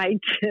they tried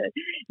to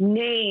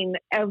name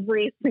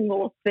every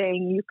single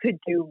thing you could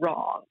do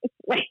wrong.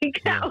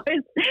 Like that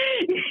was,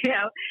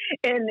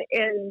 and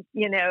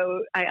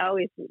I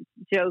always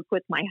joke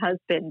with my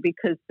husband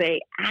because they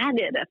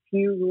added a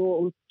few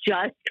rules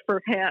just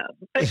for him.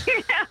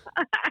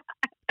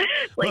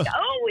 Like,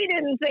 we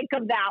didn't think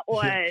of that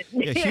one.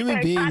 Yeah,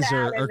 human beings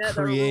are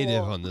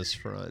creative on this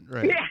front,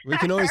 right? Yeah, we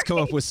can always come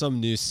up with some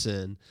new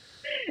sin.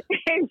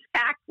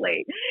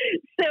 Exactly.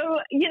 So,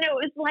 it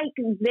was like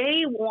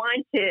they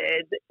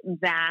wanted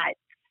that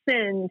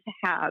sin to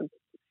have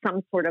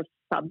some sort of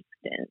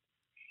substance.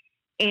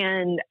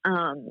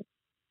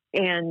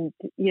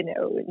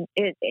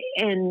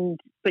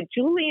 But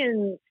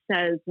Julian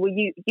says, well,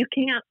 you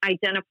can't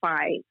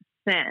identify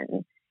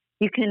sin.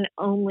 You can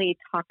only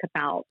talk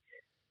about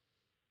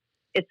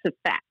its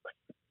effects.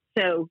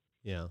 So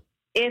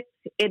if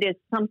it is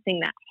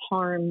something that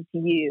harms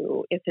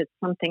you, if it's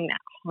something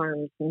that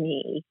harms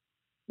me,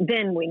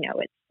 then we know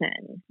it's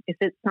sin. If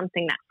it's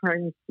something that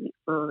harms the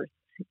earth,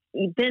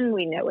 then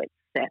we know it's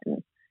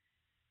sin.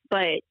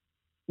 But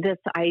this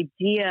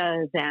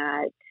idea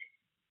that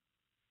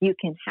you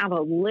can have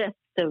a list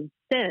of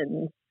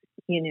sins,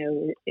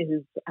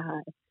 is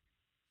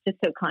just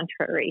so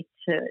contrary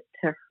to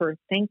her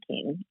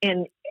thinking.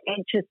 And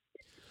it just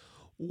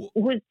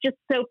was just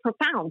so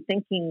profound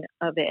thinking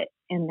of it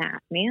in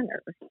that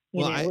manner.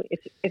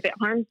 If it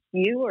harms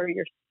you or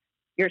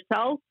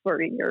yourself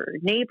or your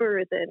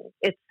neighbor, then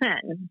it's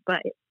sin.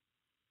 But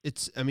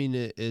it's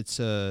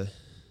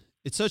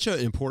such an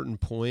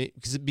important point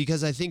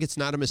because I think it's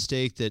not a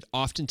mistake that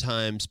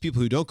oftentimes people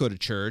who don't go to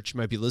church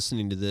might be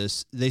listening to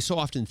this. They so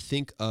often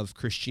think of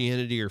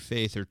Christianity or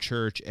faith or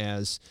church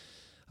as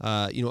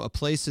a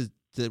place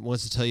that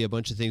wants to tell you a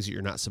bunch of things that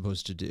you're not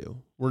supposed to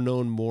do. We're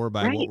known more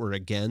by what we're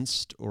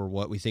against or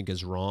what we think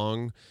is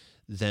wrong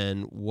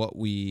than what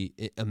we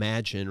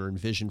imagine or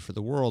envision for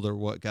the world or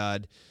what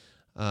God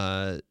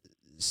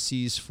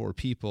sees for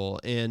people.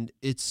 And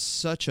it's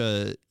such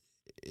a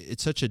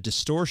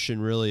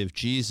distortion really of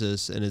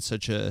Jesus, and it's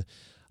such a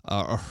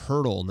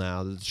hurdle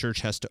now that the church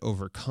has to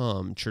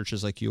overcome.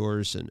 Churches like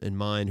yours and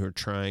mine who are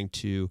trying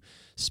to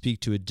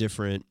speak to a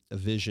different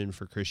vision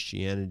for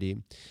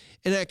Christianity.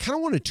 And I kind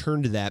of want to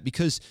turn to that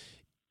because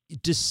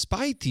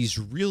despite these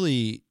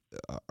really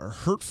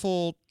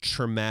hurtful,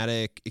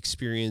 traumatic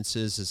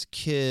experiences as a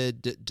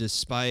kid,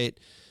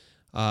 despite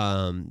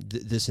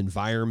this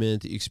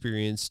environment that you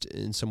experienced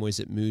in some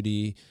ways at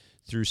Moody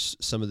through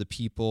some of the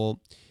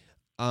people,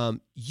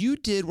 you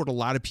did what a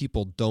lot of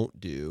people don't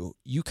do.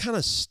 You kind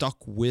of stuck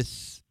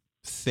with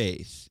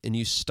faith, and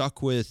you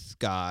stuck with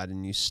God,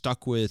 and you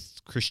stuck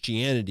with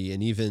Christianity,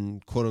 and even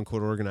quote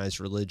unquote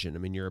organized religion. I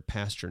mean, you're a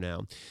pastor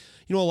now.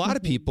 A lot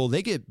of people,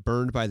 they get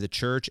burned by the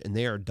church and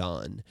they are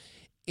done.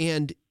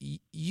 And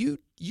you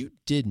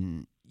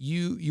didn't.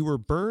 You were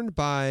burned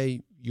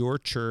by your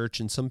church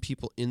and some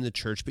people in the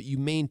church, but you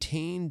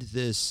maintained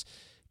this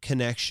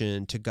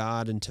connection to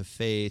God and to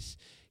faith.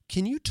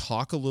 Can you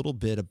talk a little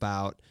bit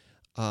about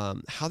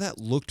how that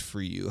looked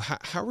for you?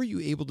 How were you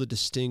able to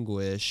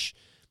distinguish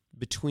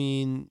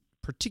between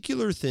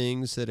particular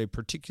things that a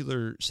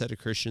particular set of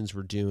Christians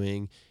were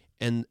doing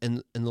and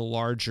the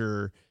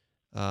larger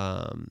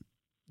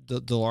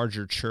the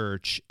larger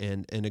church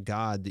and a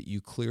God that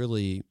you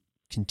clearly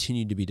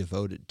continue to be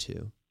devoted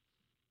to?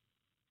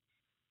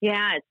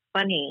 Yeah, it's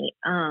funny.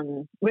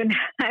 When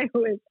I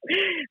was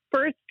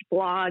first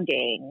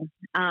blogging,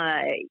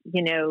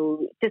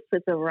 this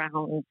was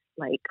around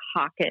like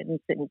Hawkins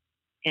and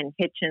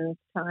Hitchens'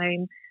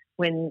 time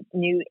when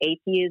new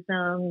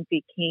atheism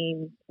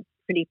became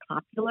pretty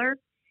popular.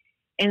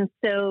 And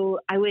so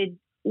I would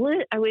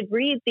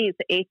read these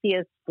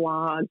atheist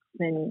blogs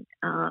and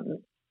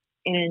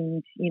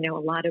a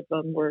lot of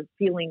them were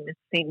feeling the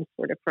same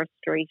sort of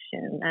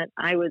frustration that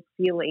I was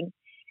feeling.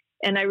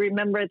 And I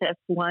remember this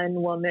one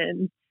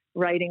woman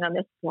writing on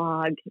this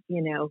blog,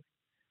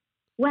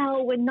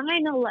 well, when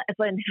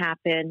 9/11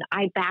 happened,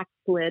 I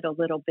backslid a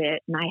little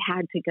bit and I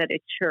had to go to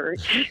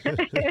church. And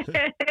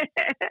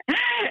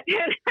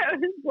I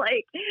was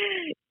like,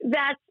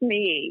 that's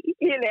me,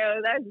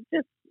 that's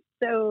just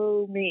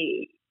so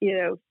me,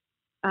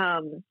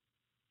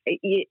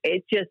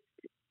 it's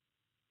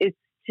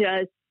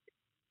just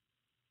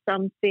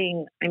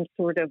something I'm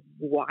sort of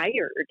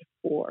wired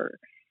for.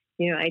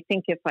 I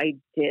think if I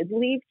did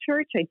leave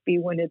church, I'd be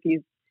one of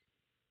these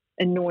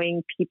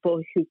annoying people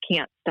who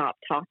can't stop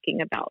talking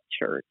about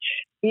church.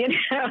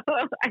 I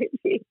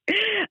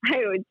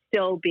would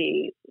still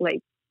be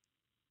like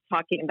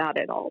talking about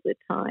it all the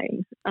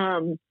time.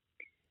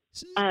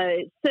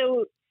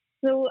 So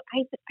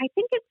I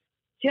think it's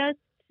just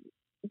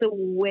the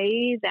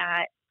way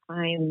that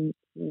I'm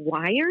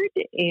wired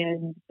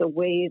and the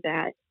way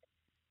that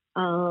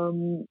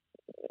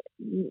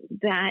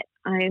that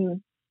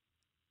I'm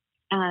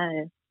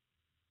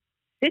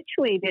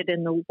situated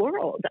in the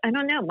world. I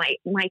don't know.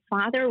 My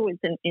father was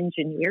an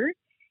engineer,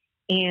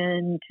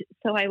 and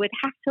so I would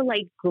have to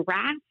like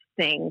grasp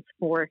things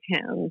for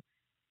him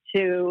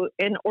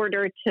in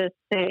order to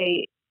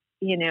say,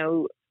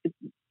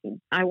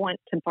 I want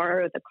to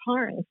borrow the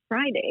car on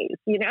Fridays.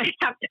 I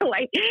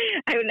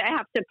would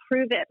have to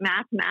prove it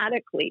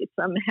mathematically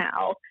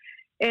somehow.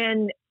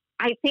 And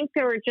I think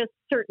there are just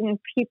certain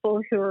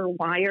people who are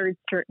wired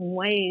certain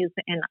ways,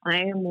 and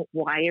I am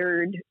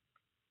wired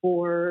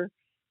for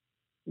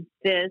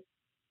this.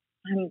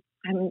 I'm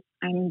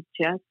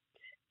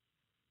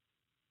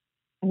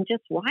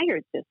just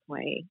wired this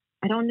way.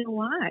 I don't know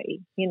why,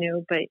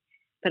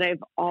 but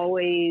I've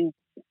always,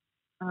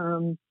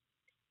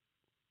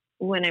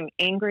 when I'm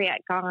angry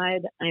at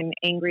God, I'm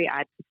angry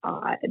at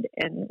God.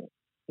 And,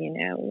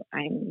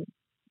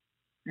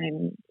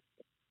 I'm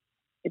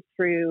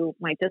through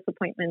my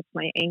disappointments,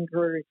 my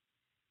angers,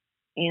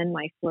 and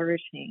my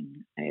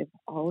flourishing, I've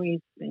always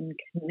been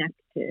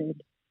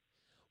connected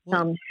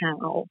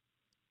somehow.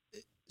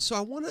 So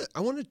I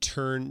want to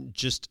turn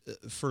just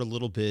for a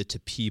little bit to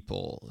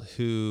people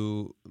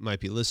who might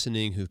be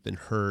listening, who've been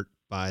hurt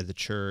by the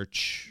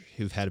church,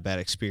 who've had a bad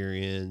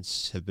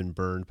experience, have been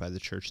burned by the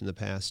church in the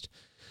past.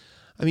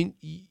 I mean,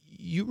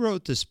 you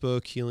wrote this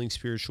book, Healing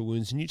Spiritual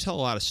Wounds, and you tell a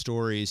lot of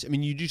stories. I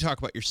mean, you do talk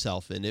about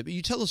yourself in it, but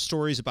you tell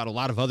stories about a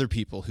lot of other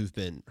people who've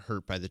been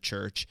hurt by the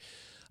church.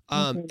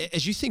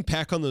 As you think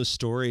back on those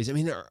stories, I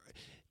mean,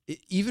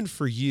 even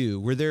for you,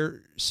 were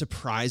there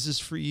surprises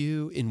for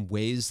you in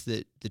ways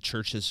that the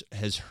church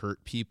has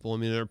hurt people? I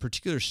mean, there are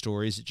particular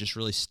stories that just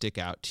really stick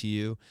out to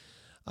you.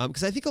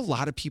 Because I think a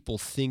lot of people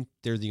think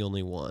they're the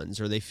only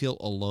ones, or they feel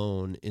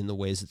alone in the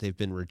ways that they've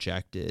been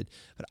rejected.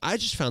 But I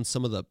just found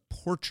some of the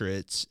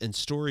portraits and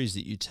stories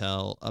that you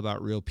tell about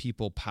real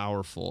people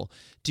powerful.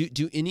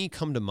 Do any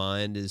come to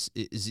mind? Is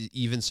it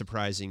even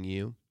surprising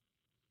you?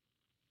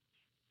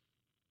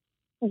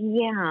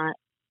 Yeah.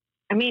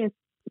 I mean,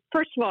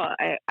 first of all,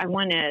 I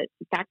want to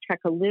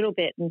backtrack a little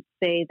bit and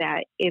say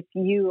that if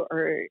you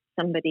are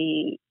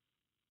somebody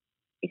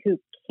who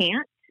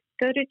can't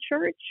go to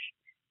church,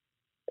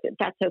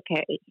 that's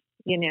okay.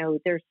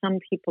 There's some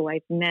people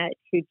I've met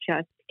who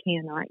just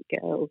cannot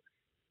go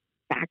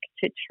back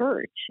to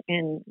church,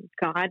 and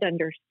God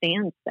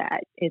understands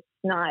that. It's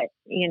not,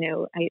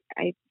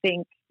 I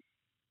think,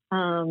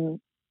 and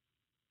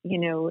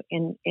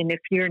if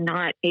you're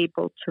not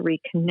able to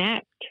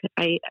reconnect,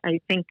 I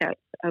think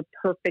that's a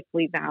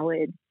perfectly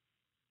valid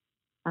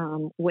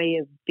way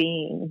of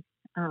being.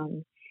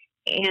 And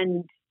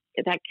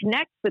that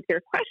connects with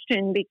your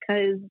question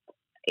because,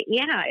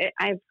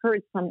 I've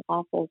heard some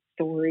awful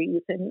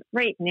stories. And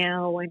right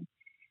now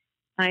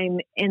I'm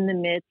in the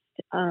midst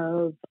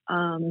of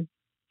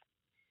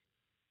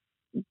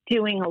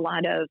doing a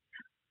lot of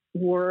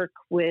work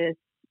with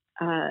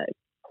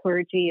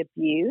clergy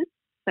abuse,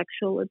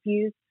 sexual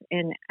abuse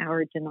in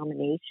our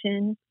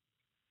denomination.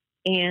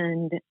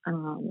 And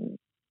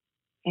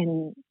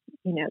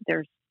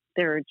there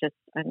are just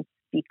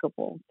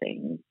unspeakable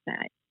things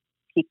that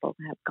people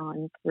have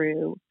gone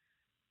through.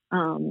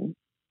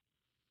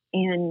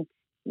 And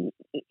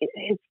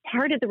it's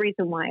part of the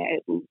reason why I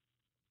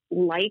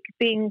like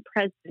being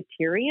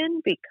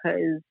Presbyterian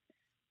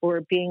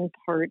or being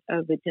part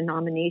of a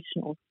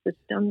denominational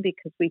system,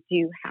 because we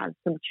do have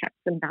some checks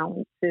and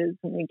balances, and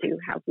we do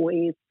have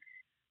ways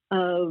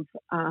of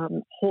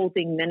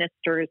holding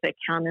ministers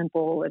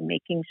accountable and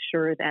making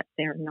sure that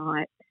they're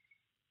not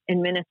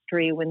in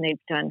ministry when they've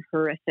done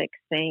horrific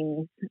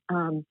things.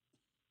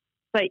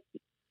 But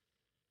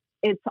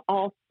it's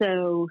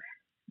also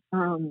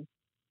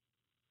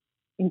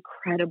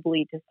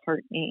incredibly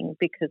disheartening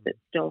because it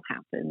still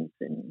happens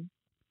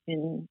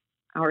in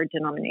our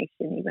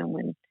denomination, even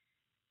when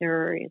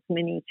there are as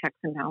many checks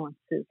and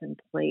balances in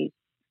place.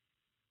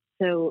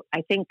 So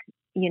I think,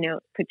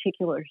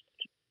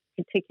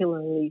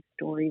 particularly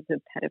stories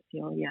of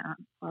pedophilia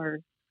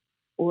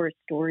or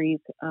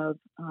stories of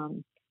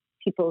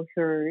people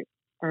who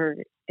are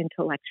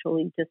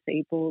intellectually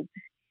disabled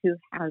who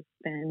have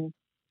been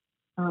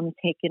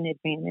taken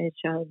advantage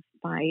of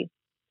by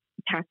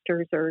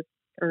pastors or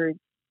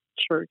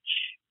church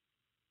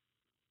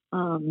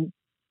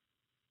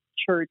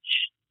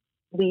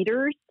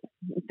leaders.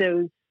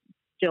 Those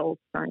still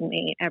stun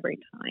me every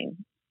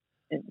time.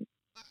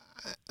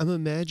 I'm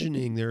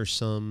imagining there are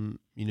some,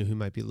 who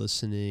might be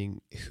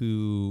listening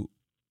who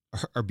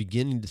are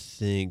beginning to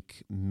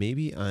think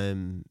maybe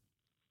I'm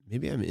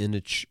in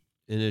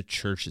in a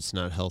church that's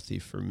not healthy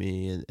for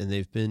me, and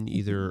they've been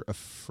either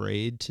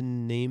afraid to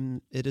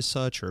name it as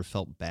such or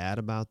felt bad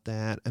about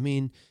that. I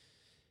mean,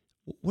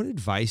 what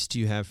advice do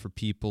you have for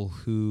people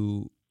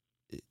who,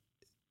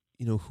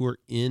 who are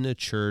in a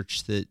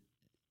church that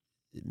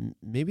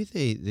maybe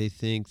they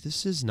think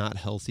this is not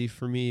healthy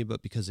for me,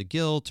 but because of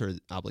guilt or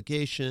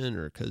obligation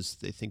or because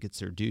they think it's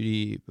their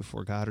duty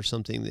before God or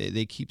something,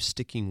 they keep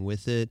sticking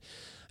with it?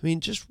 I mean,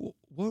 just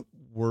what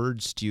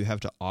words do you have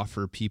to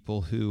offer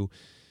people who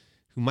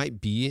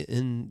might be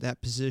in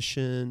that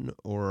position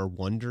or are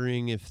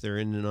wondering if they're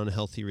in an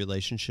unhealthy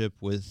relationship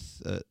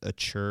with a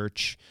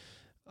church?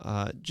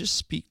 Just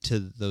speak to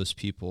those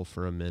people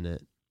for a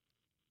minute.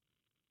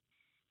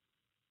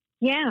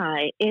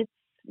 Yeah, it's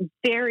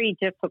very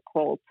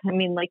difficult. I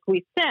mean, like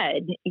we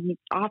said,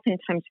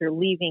 oftentimes you're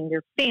leaving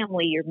your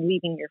family, you're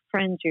leaving your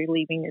friends, you're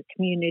leaving your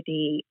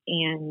community,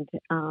 and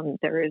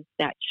there is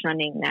that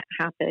shunning that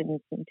happens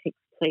and takes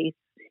place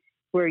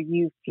where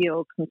you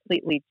feel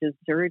completely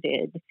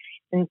deserted.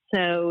 And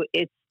so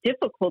it's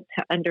difficult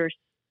to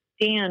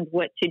understand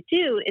what to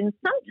do. And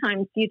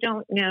sometimes you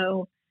don't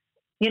know,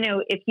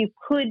 if you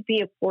could be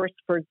a force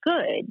for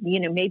good,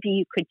 maybe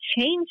you could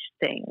change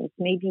things.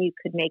 Maybe you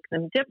could make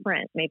them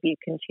different. Maybe you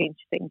can change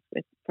things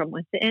from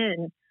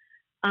within.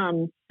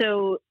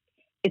 So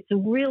it's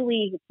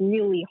really,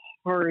 really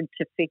hard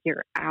to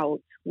figure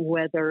out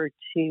whether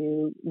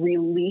to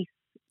release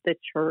the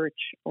church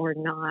or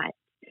not.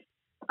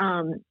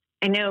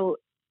 I know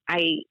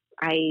I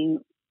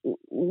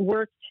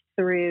worked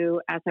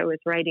through, as I was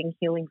writing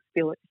Healing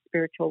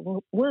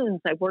Spiritual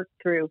Wounds, I worked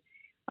through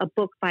a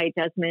book by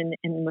Desmond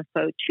and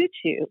Mafo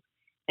Tutu,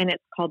 and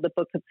it's called The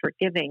Book of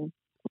Forgiving.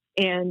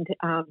 And,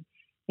 of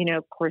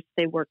course,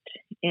 they worked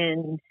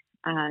in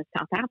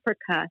South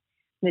Africa,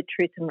 the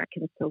Truth and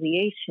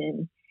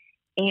Reconciliation.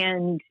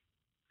 And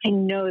I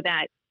know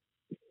that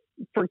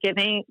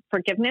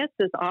forgiveness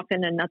is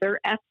often another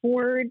F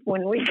word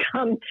when we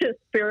come to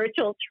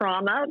spiritual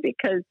trauma,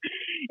 because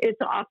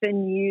it's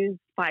often used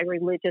by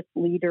religious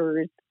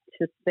leaders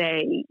to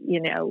say,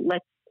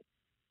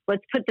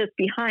 let's put this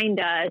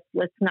behind us.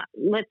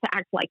 Let's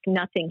act like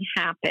nothing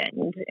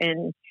happened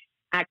and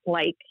act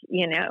like,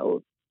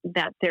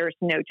 that there's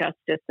no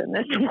justice in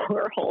this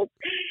world.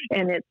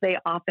 And they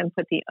often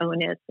put the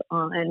onus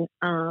on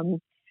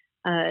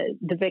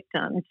the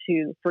victim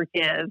to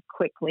forgive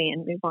quickly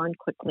and move on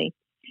quickly.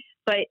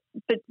 But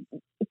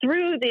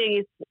through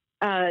this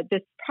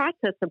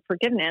process of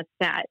forgiveness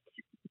that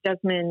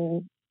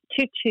Desmond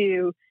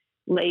Tutu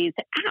lays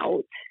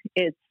out,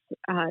 it's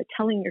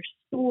telling your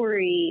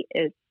story,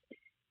 it's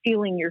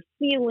feeling your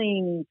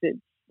feelings, it's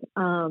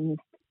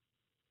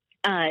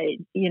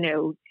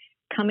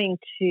coming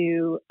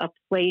to a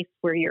place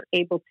where you're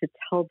able to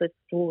tell the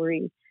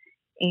story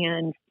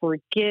and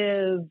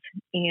forgive.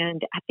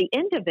 And at the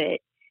end of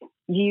it,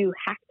 you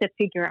have to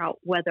figure out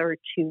whether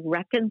to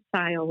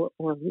reconcile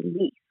or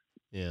release.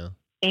 Yeah.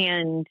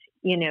 And,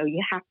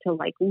 you have to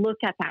look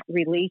at that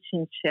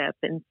relationship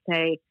and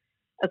say,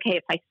 okay,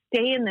 if I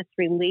stay in this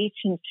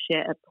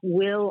relationship,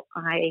 will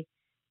I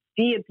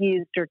be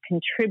abused or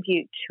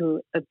contribute to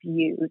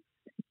abuse?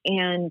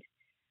 And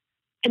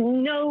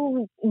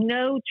no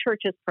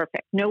church is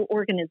perfect. No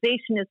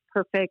organization is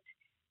perfect.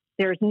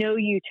 There's no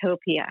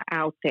utopia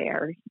out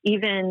there.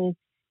 Even,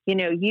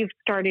 you've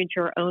started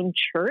your own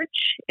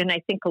church. And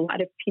I think a lot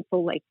of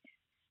people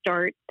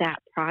start that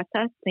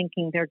process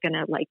thinking they're going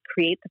to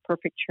create the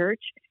perfect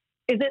church.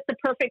 Is it the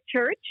perfect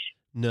church?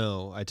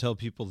 No, I tell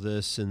people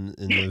this in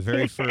the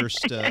very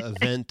first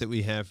event that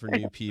we have for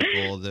new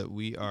people, that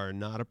we are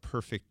not a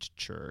perfect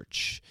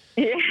church.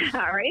 Yeah,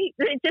 right?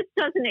 It just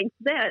doesn't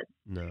exist.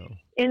 No.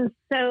 And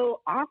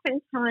so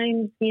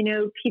oftentimes,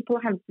 people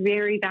have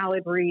very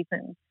valid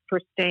reasons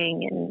for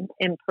staying in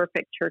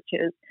imperfect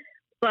churches.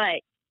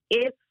 But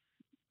if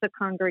the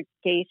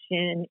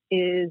congregation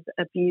is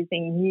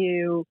abusing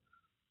you,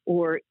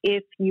 or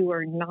if you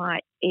are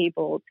not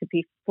able to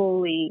be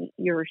fully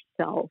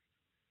yourself,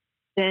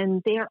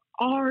 then there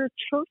are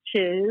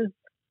churches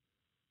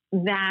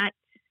that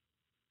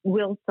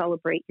will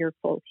celebrate your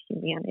full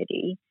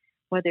humanity,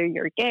 whether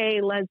you're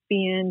gay,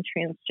 lesbian,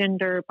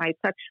 transgender,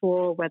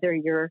 bisexual, whether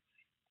you're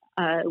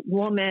a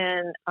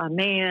woman, a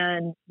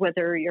man,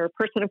 whether you're a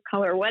person of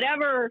color,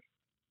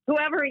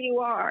 whoever you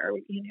are,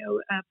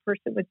 a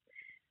person with,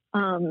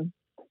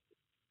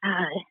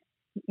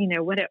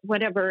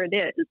 whatever it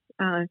is,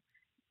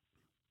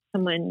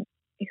 someone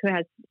who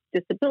has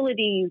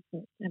disabilities,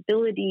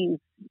 abilities,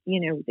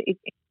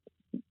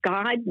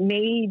 God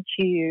made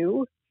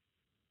you,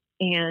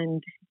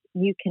 and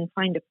you can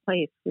find a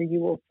place where you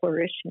will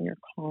flourish in your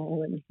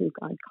call and who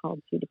God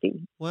called you to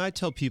be. Well, I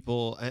tell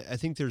people, I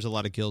think there's a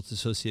lot of guilt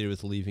associated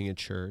with leaving a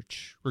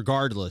church,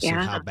 regardless of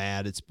how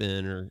bad it's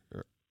been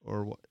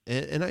or what.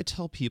 And I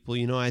tell people,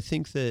 I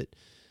think that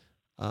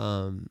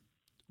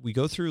we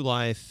go through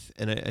life,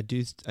 and I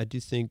do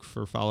think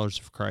for followers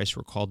of Christ,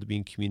 we're called to be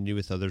in community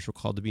with others. We're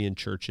called to be in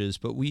churches,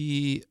 but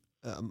we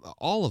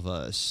all of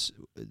us,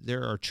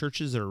 there are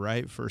churches that are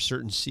right for a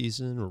certain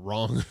season or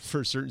wrong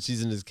for a certain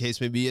season, as the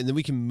case may be, and then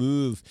we can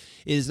move.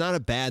 It is not a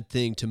bad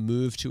thing to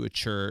move to a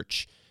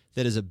church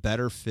that is a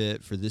better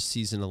fit for this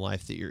season of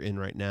life that you're in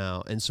right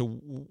now. And so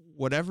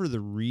whatever the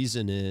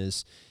reason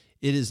is,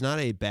 it is not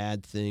a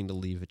bad thing to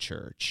leave a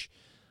church.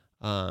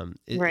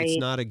 It's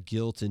not a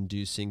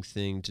guilt-inducing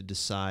thing to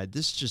decide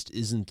this just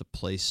isn't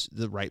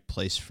the right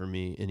place for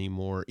me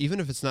anymore, even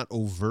if it's not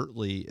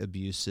overtly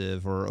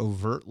abusive or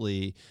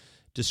overtly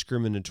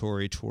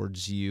discriminatory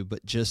towards you,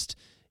 but just,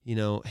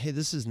 hey,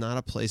 this is not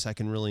a place I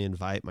can really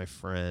invite my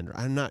friend, or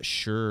I'm not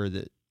sure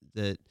that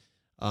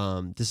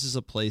this is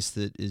a place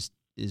that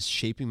is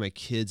shaping my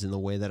kids in the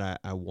way that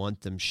I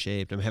want them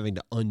shaped. I'm having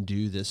to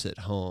undo this at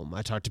home.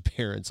 I talk to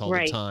parents all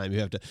the time who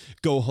have to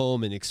go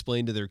home and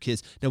explain to their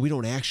kids. Now, we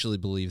don't actually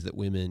believe that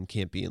women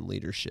can't be in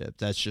leadership.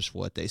 That's just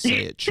what they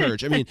say at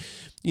church. I mean,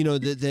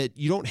 that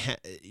you don't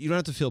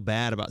have to feel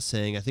bad about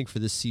saying, I think for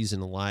this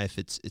season of life,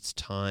 it's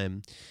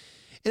time.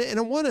 And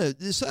I want to,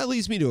 that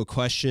leads me to a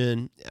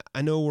question.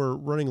 I know we're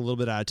running a little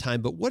bit out of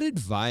time, but what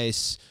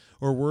advice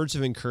or words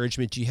of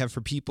encouragement do you have for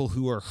people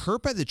who are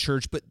hurt by the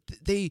church, but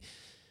they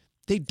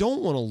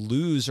don't want to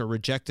lose or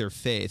reject their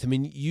faith? I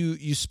mean,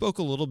 you spoke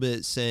a little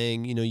bit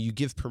saying, you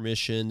give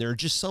permission. There are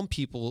just some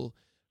people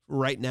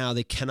right now,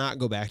 they cannot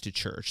go back to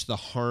church. The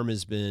harm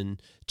has been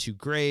too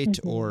great,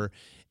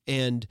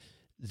 and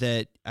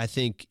that I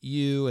think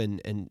you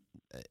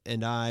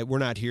and I, we're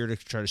not here to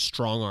try to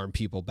strong arm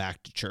people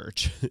back to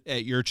church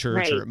at your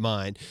church or at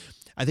mine.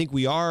 I think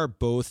we are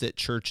both at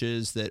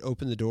churches that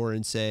open the door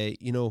and say,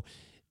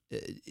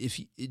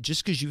 if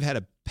just because you've had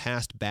a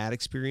past bad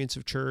experience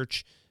of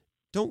church,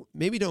 don't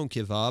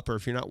give up, or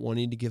if you're not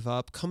wanting to give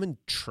up, come and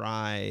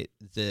try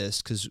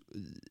this, because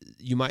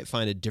you might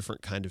find a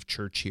different kind of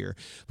church here.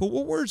 But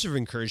what words of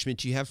encouragement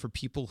do you have for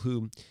people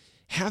who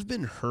have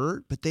been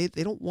hurt, but they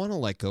don't want to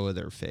let go of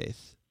their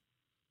faith?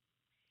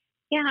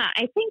 Yeah,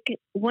 I think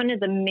one of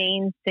the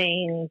main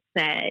things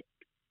that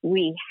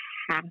we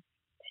have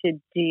to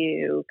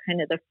do,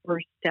 kind of the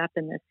first step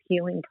in this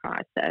healing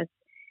process,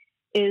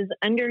 is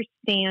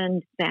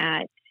understand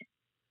that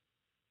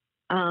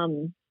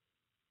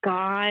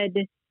God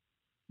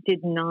did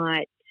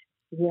not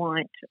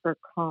want or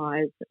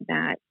cause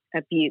that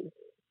abuse.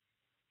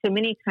 So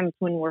many times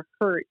when we're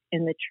hurt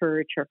in the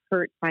church or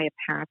hurt by a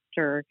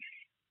pastor,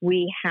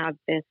 we have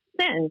this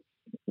sense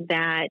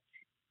that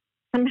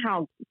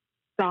somehow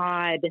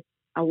God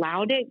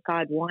allowed it,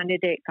 God wanted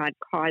it, God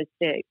caused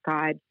it,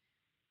 God,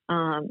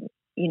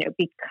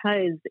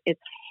 because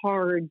it's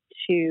hard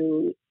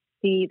to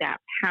see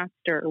that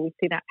pastor, we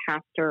see that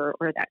pastor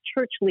or that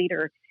church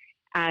leader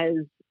as,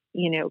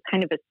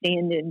 kind of a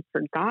stand-in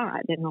for God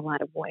in a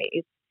lot of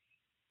ways.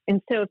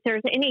 And so if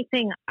there's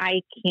anything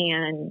I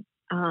can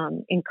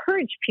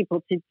encourage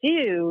people to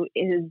do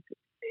is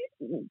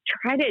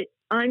try to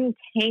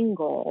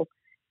untangle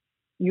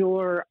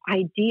your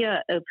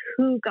idea of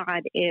who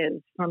God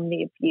is from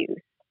the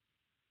abuse,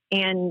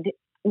 and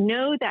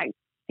know that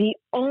the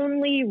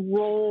only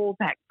role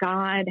that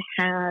God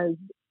has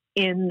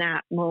in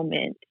that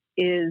moment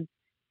is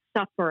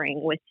suffering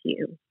with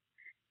you.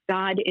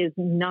 God is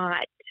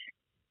not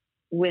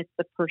with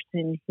the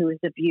person who is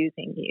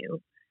abusing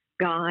you.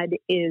 God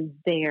is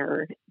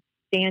there,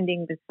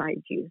 standing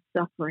beside you,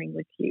 suffering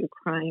with you,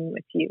 crying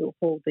with you,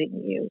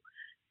 holding you.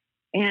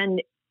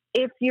 And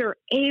if you're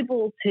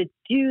able to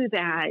do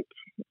that,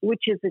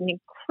 which is an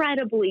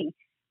incredibly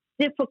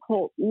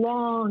difficult,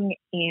 long,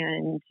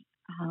 and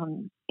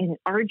an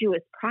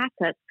arduous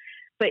process,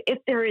 but if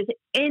there is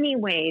any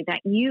way that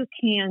you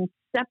can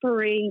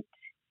separate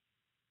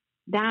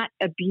that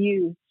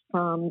abuse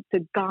from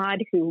the God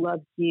who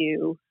loves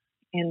you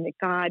and the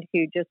God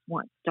who just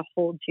wants to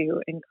hold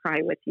you and cry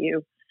with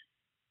you,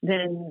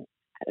 then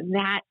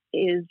that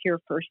is your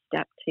first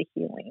step to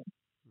healing.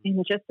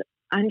 And just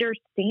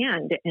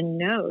understand and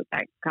know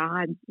that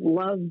God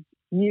loves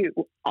you,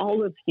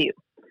 all of you.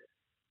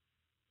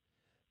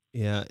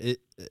 Yeah,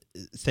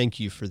 thank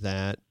you for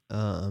that.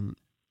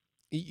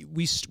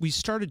 We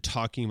started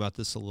talking about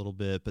this a little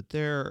bit, but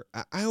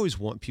I always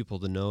want people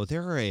to know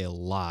there are a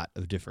lot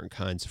of different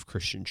kinds of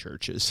Christian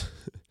churches.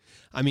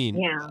 I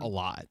mean, a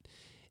lot.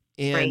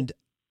 And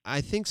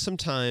I think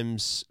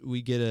sometimes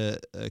we get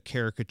a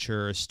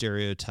caricature, a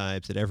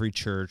stereotype that every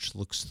church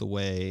looks the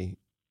way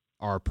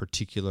our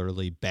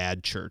particularly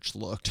bad church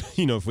looked,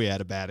 if we had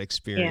a bad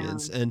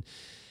experience. Yeah.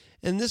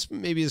 And this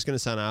maybe is going to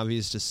sound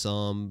obvious to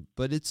some,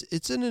 but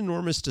it's an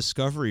enormous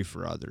discovery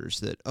for others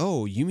that,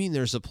 oh, you mean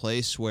there's a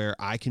place where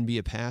I can be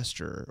a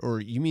pastor, or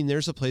you mean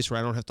there's a place where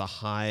I don't have to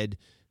hide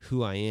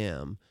who I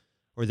am,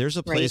 or there's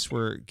a place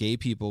where gay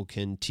people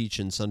can teach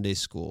in Sunday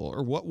school,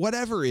 or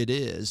whatever it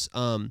is.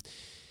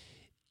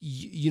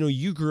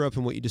 You grew up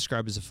in what you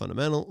describe as a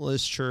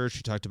fundamentalist church.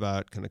 You talked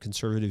about kind of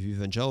conservative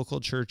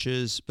evangelical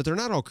churches, but they're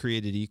not all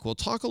created equal.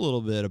 Talk a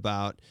little bit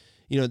about,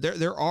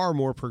 there are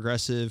more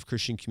progressive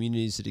Christian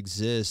communities that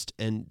exist,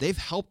 and they've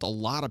helped a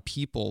lot of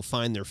people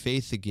find their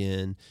faith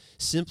again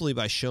simply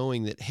by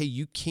showing that, hey,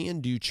 you can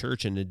do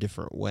church in a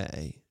different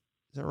way.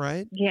 Is that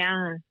right?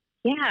 Yeah.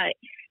 Yeah.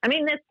 I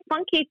mean, this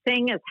funky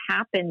thing has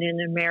happened in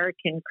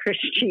American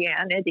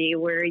Christianity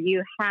where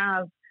you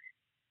have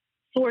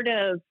sort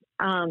of,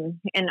 and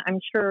I'm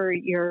sure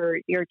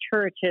your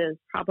church is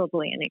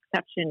probably an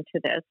exception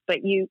to this,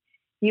 but you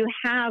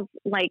have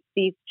like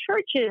these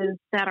churches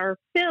that are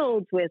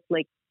filled with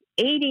like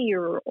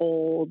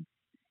 80-year-olds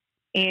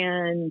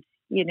and,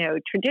 you know,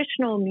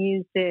 traditional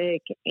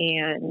music,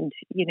 and,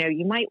 you know,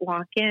 you might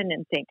walk in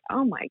and think,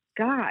 oh my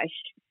gosh,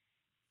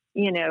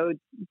 you know,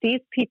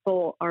 these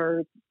people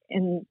are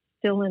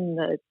still in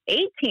the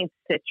 18th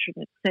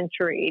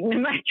century,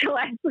 much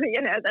less,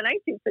 you know, the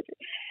 19th century.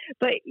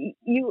 But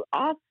you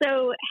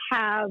also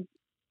have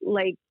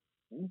like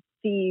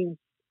these,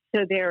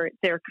 so they're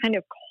kind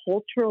of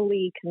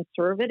culturally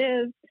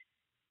conservative,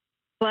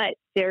 but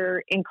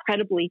they're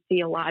incredibly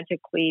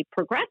theologically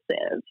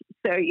progressive.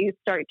 So you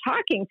start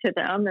talking to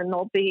them and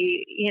they'll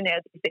be, you know,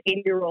 these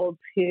 80-year-olds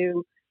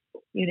who,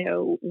 you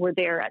know, were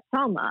there at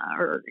Selma,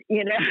 or,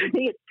 you know,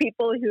 these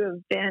people who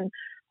have been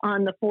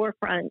on the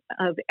forefront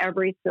of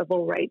every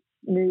civil rights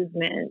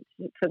movement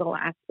for the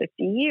last 50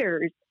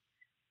 years.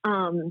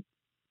 And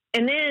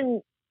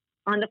then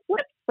on the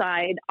flip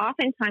side,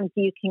 oftentimes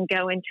you can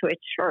go into a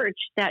church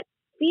that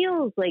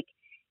feels like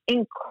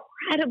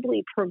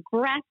incredibly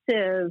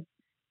progressive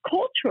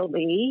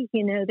culturally.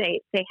 You know,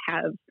 they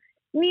have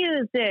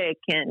music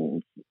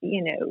and,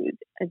 you know,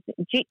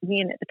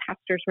 the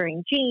pastor's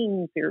wearing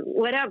jeans or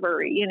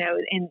whatever, you know,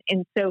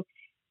 and so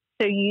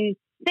you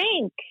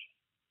think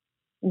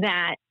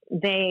that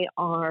they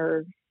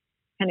are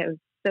kind of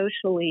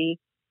socially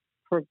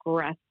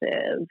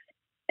progressive,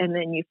 and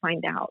then you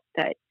find out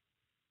that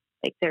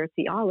like their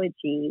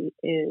theology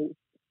is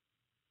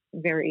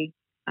very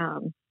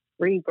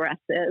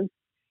regressive,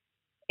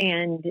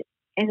 and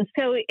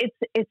so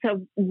it's a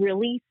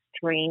really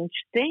strange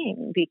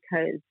thing,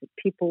 because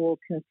people will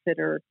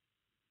consider,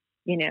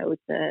 you know,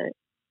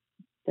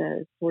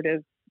 the sort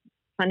of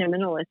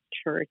fundamentalist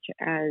church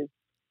as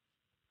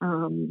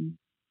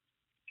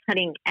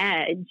cutting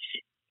edge,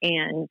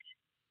 and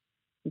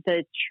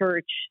the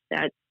church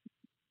that's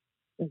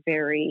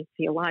very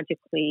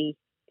theologically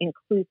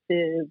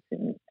inclusive,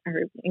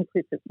 or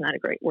inclusive is not a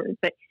great word,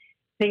 but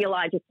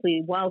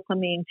theologically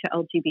welcoming to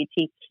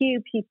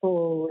LGBTQ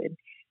people, and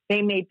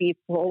they may be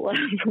full of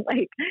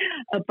like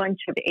a bunch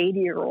of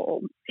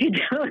 80-year-olds who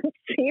don't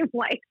seem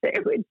like they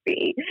would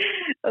be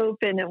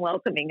open and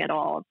welcoming at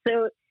all.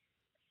 So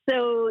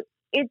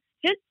it's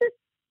just a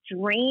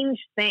strange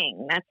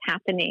thing that's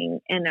happening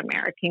in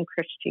American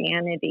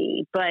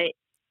Christianity. But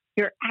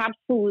you're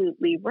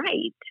absolutely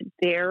right.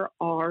 There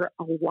are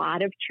a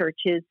lot of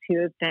churches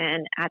who have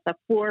been at the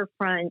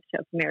forefront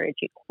of marriage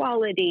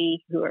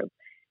equality, who have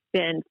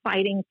been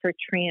fighting for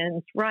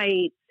trans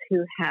rights,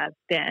 who have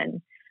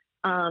been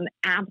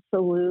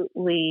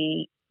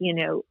absolutely, you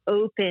know,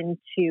 open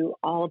to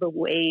all the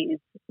ways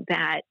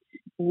that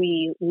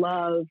we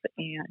love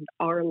and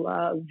are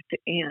loved,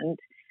 and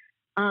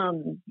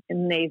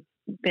they've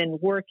been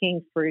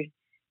working for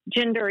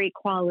gender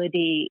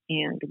equality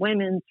and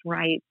women's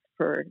rights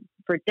for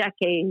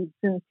decades,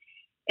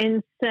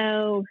 and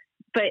so,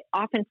 but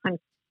oftentimes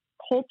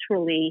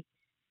culturally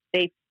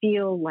they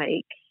feel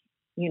like,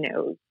 you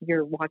know,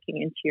 you're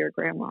walking into your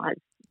grandma's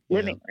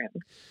living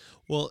room.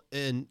 Well,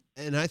 and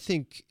I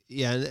think,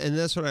 and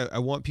that's what I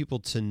want people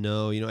to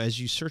know, you know, as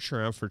you search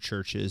around for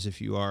churches,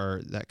 if you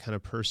are that kind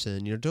of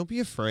person, you know, don't be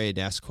afraid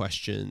to ask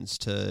questions,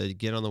 to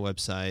get on the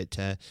website,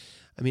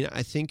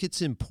 I think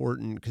it's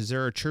important, because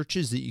there are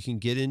churches that you can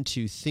get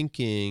into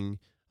thinking,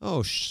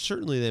 oh,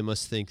 certainly they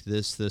must think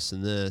this, this,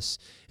 and this.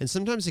 And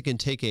sometimes it can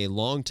take a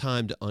long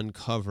time to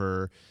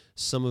uncover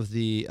some of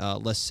the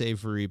less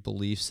savory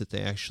beliefs that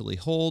they actually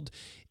hold.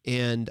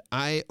 And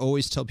I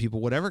always tell people,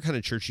 whatever kind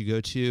of church you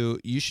go to,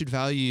 they should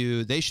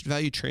value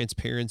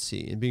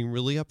transparency and being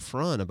really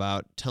upfront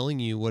about telling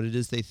you what it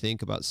is they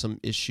think about some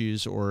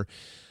issues or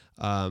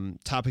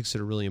topics that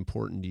are really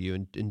important to you.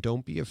 And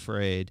don't be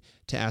afraid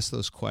to ask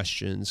those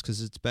questions,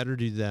 because it's better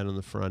to do that on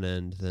the front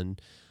end than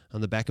on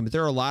the back end. But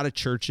there are a lot of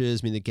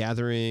churches. I mean, the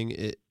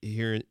Gathering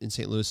here in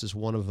St. Louis is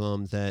one of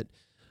them that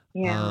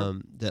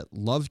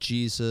love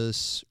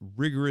Jesus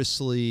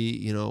rigorously,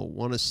 you know,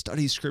 want to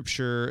study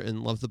Scripture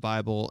and love the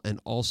Bible, and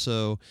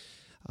also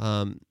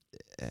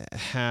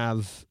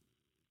have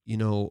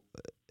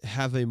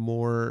a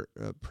more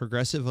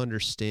progressive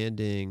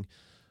understanding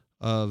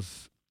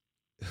of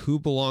who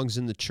belongs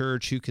in the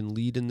church, who can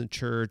lead in the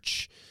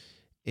church.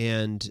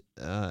 And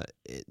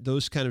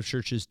those kind of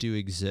churches do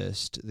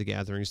exist. The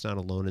Gathering's not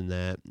alone in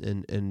that.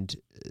 And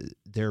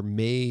there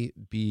may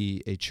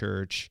be a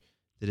church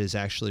that is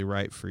actually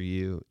right for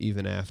you,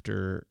 even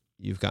after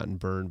you've gotten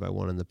burned by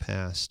one in the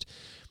past.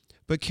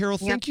 But Carol,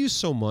 thank you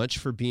so much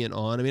for being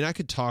on. I mean, I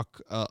could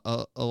talk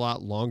a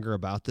lot longer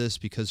about this,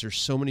 because there's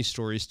so many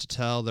stories to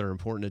tell that are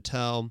important to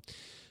tell.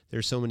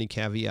 There's so many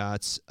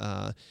caveats.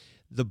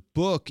 The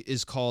book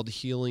is called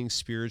Healing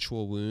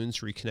Spiritual Wounds,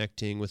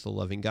 Reconnecting with a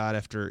Loving God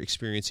After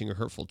Experiencing a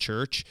Hurtful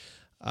Church.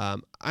 I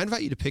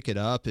invite you to pick it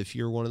up if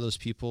you're one of those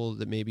people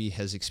that maybe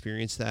has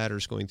experienced that or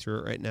is going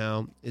through it right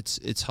now.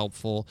 It's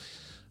helpful.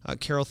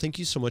 Carol, thank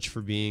you so much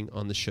for being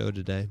on the show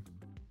today.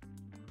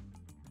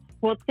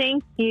 Well,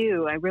 thank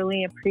you. I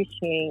really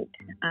appreciate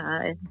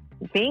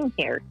being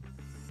here.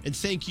 And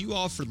thank you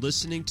all for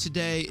listening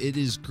today. It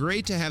is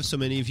great to have so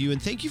many of you,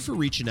 and thank you for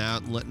reaching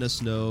out and letting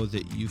us know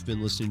that you've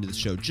been listening to the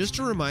show. Just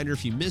a reminder,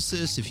 if you miss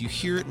this, if you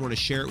hear it and want to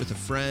share it with a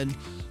friend,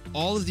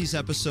 all of these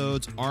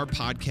episodes are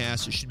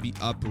podcasts. It should be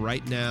up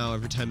right now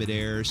every time it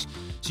airs.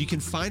 So you can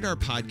find our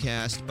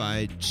podcast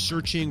by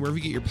searching wherever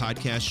you get your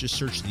podcast. Just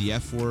search The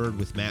F Word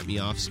with Matt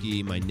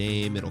Miofsky, my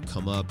name. It'll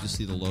come up. You'll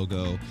see the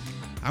logo.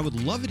 I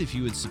would love it if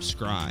you would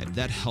subscribe.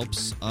 That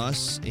helps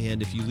us.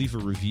 And if you leave a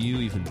review,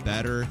 even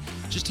better.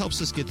 Just helps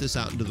us get this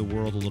out into the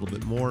world a little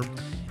bit more.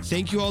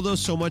 Thank you all, though,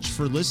 so much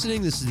for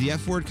listening. This is The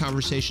F Word,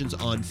 Conversations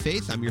on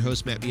Faith. I'm your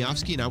host, Matt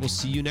Miofsky, and I will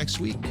see you next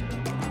week.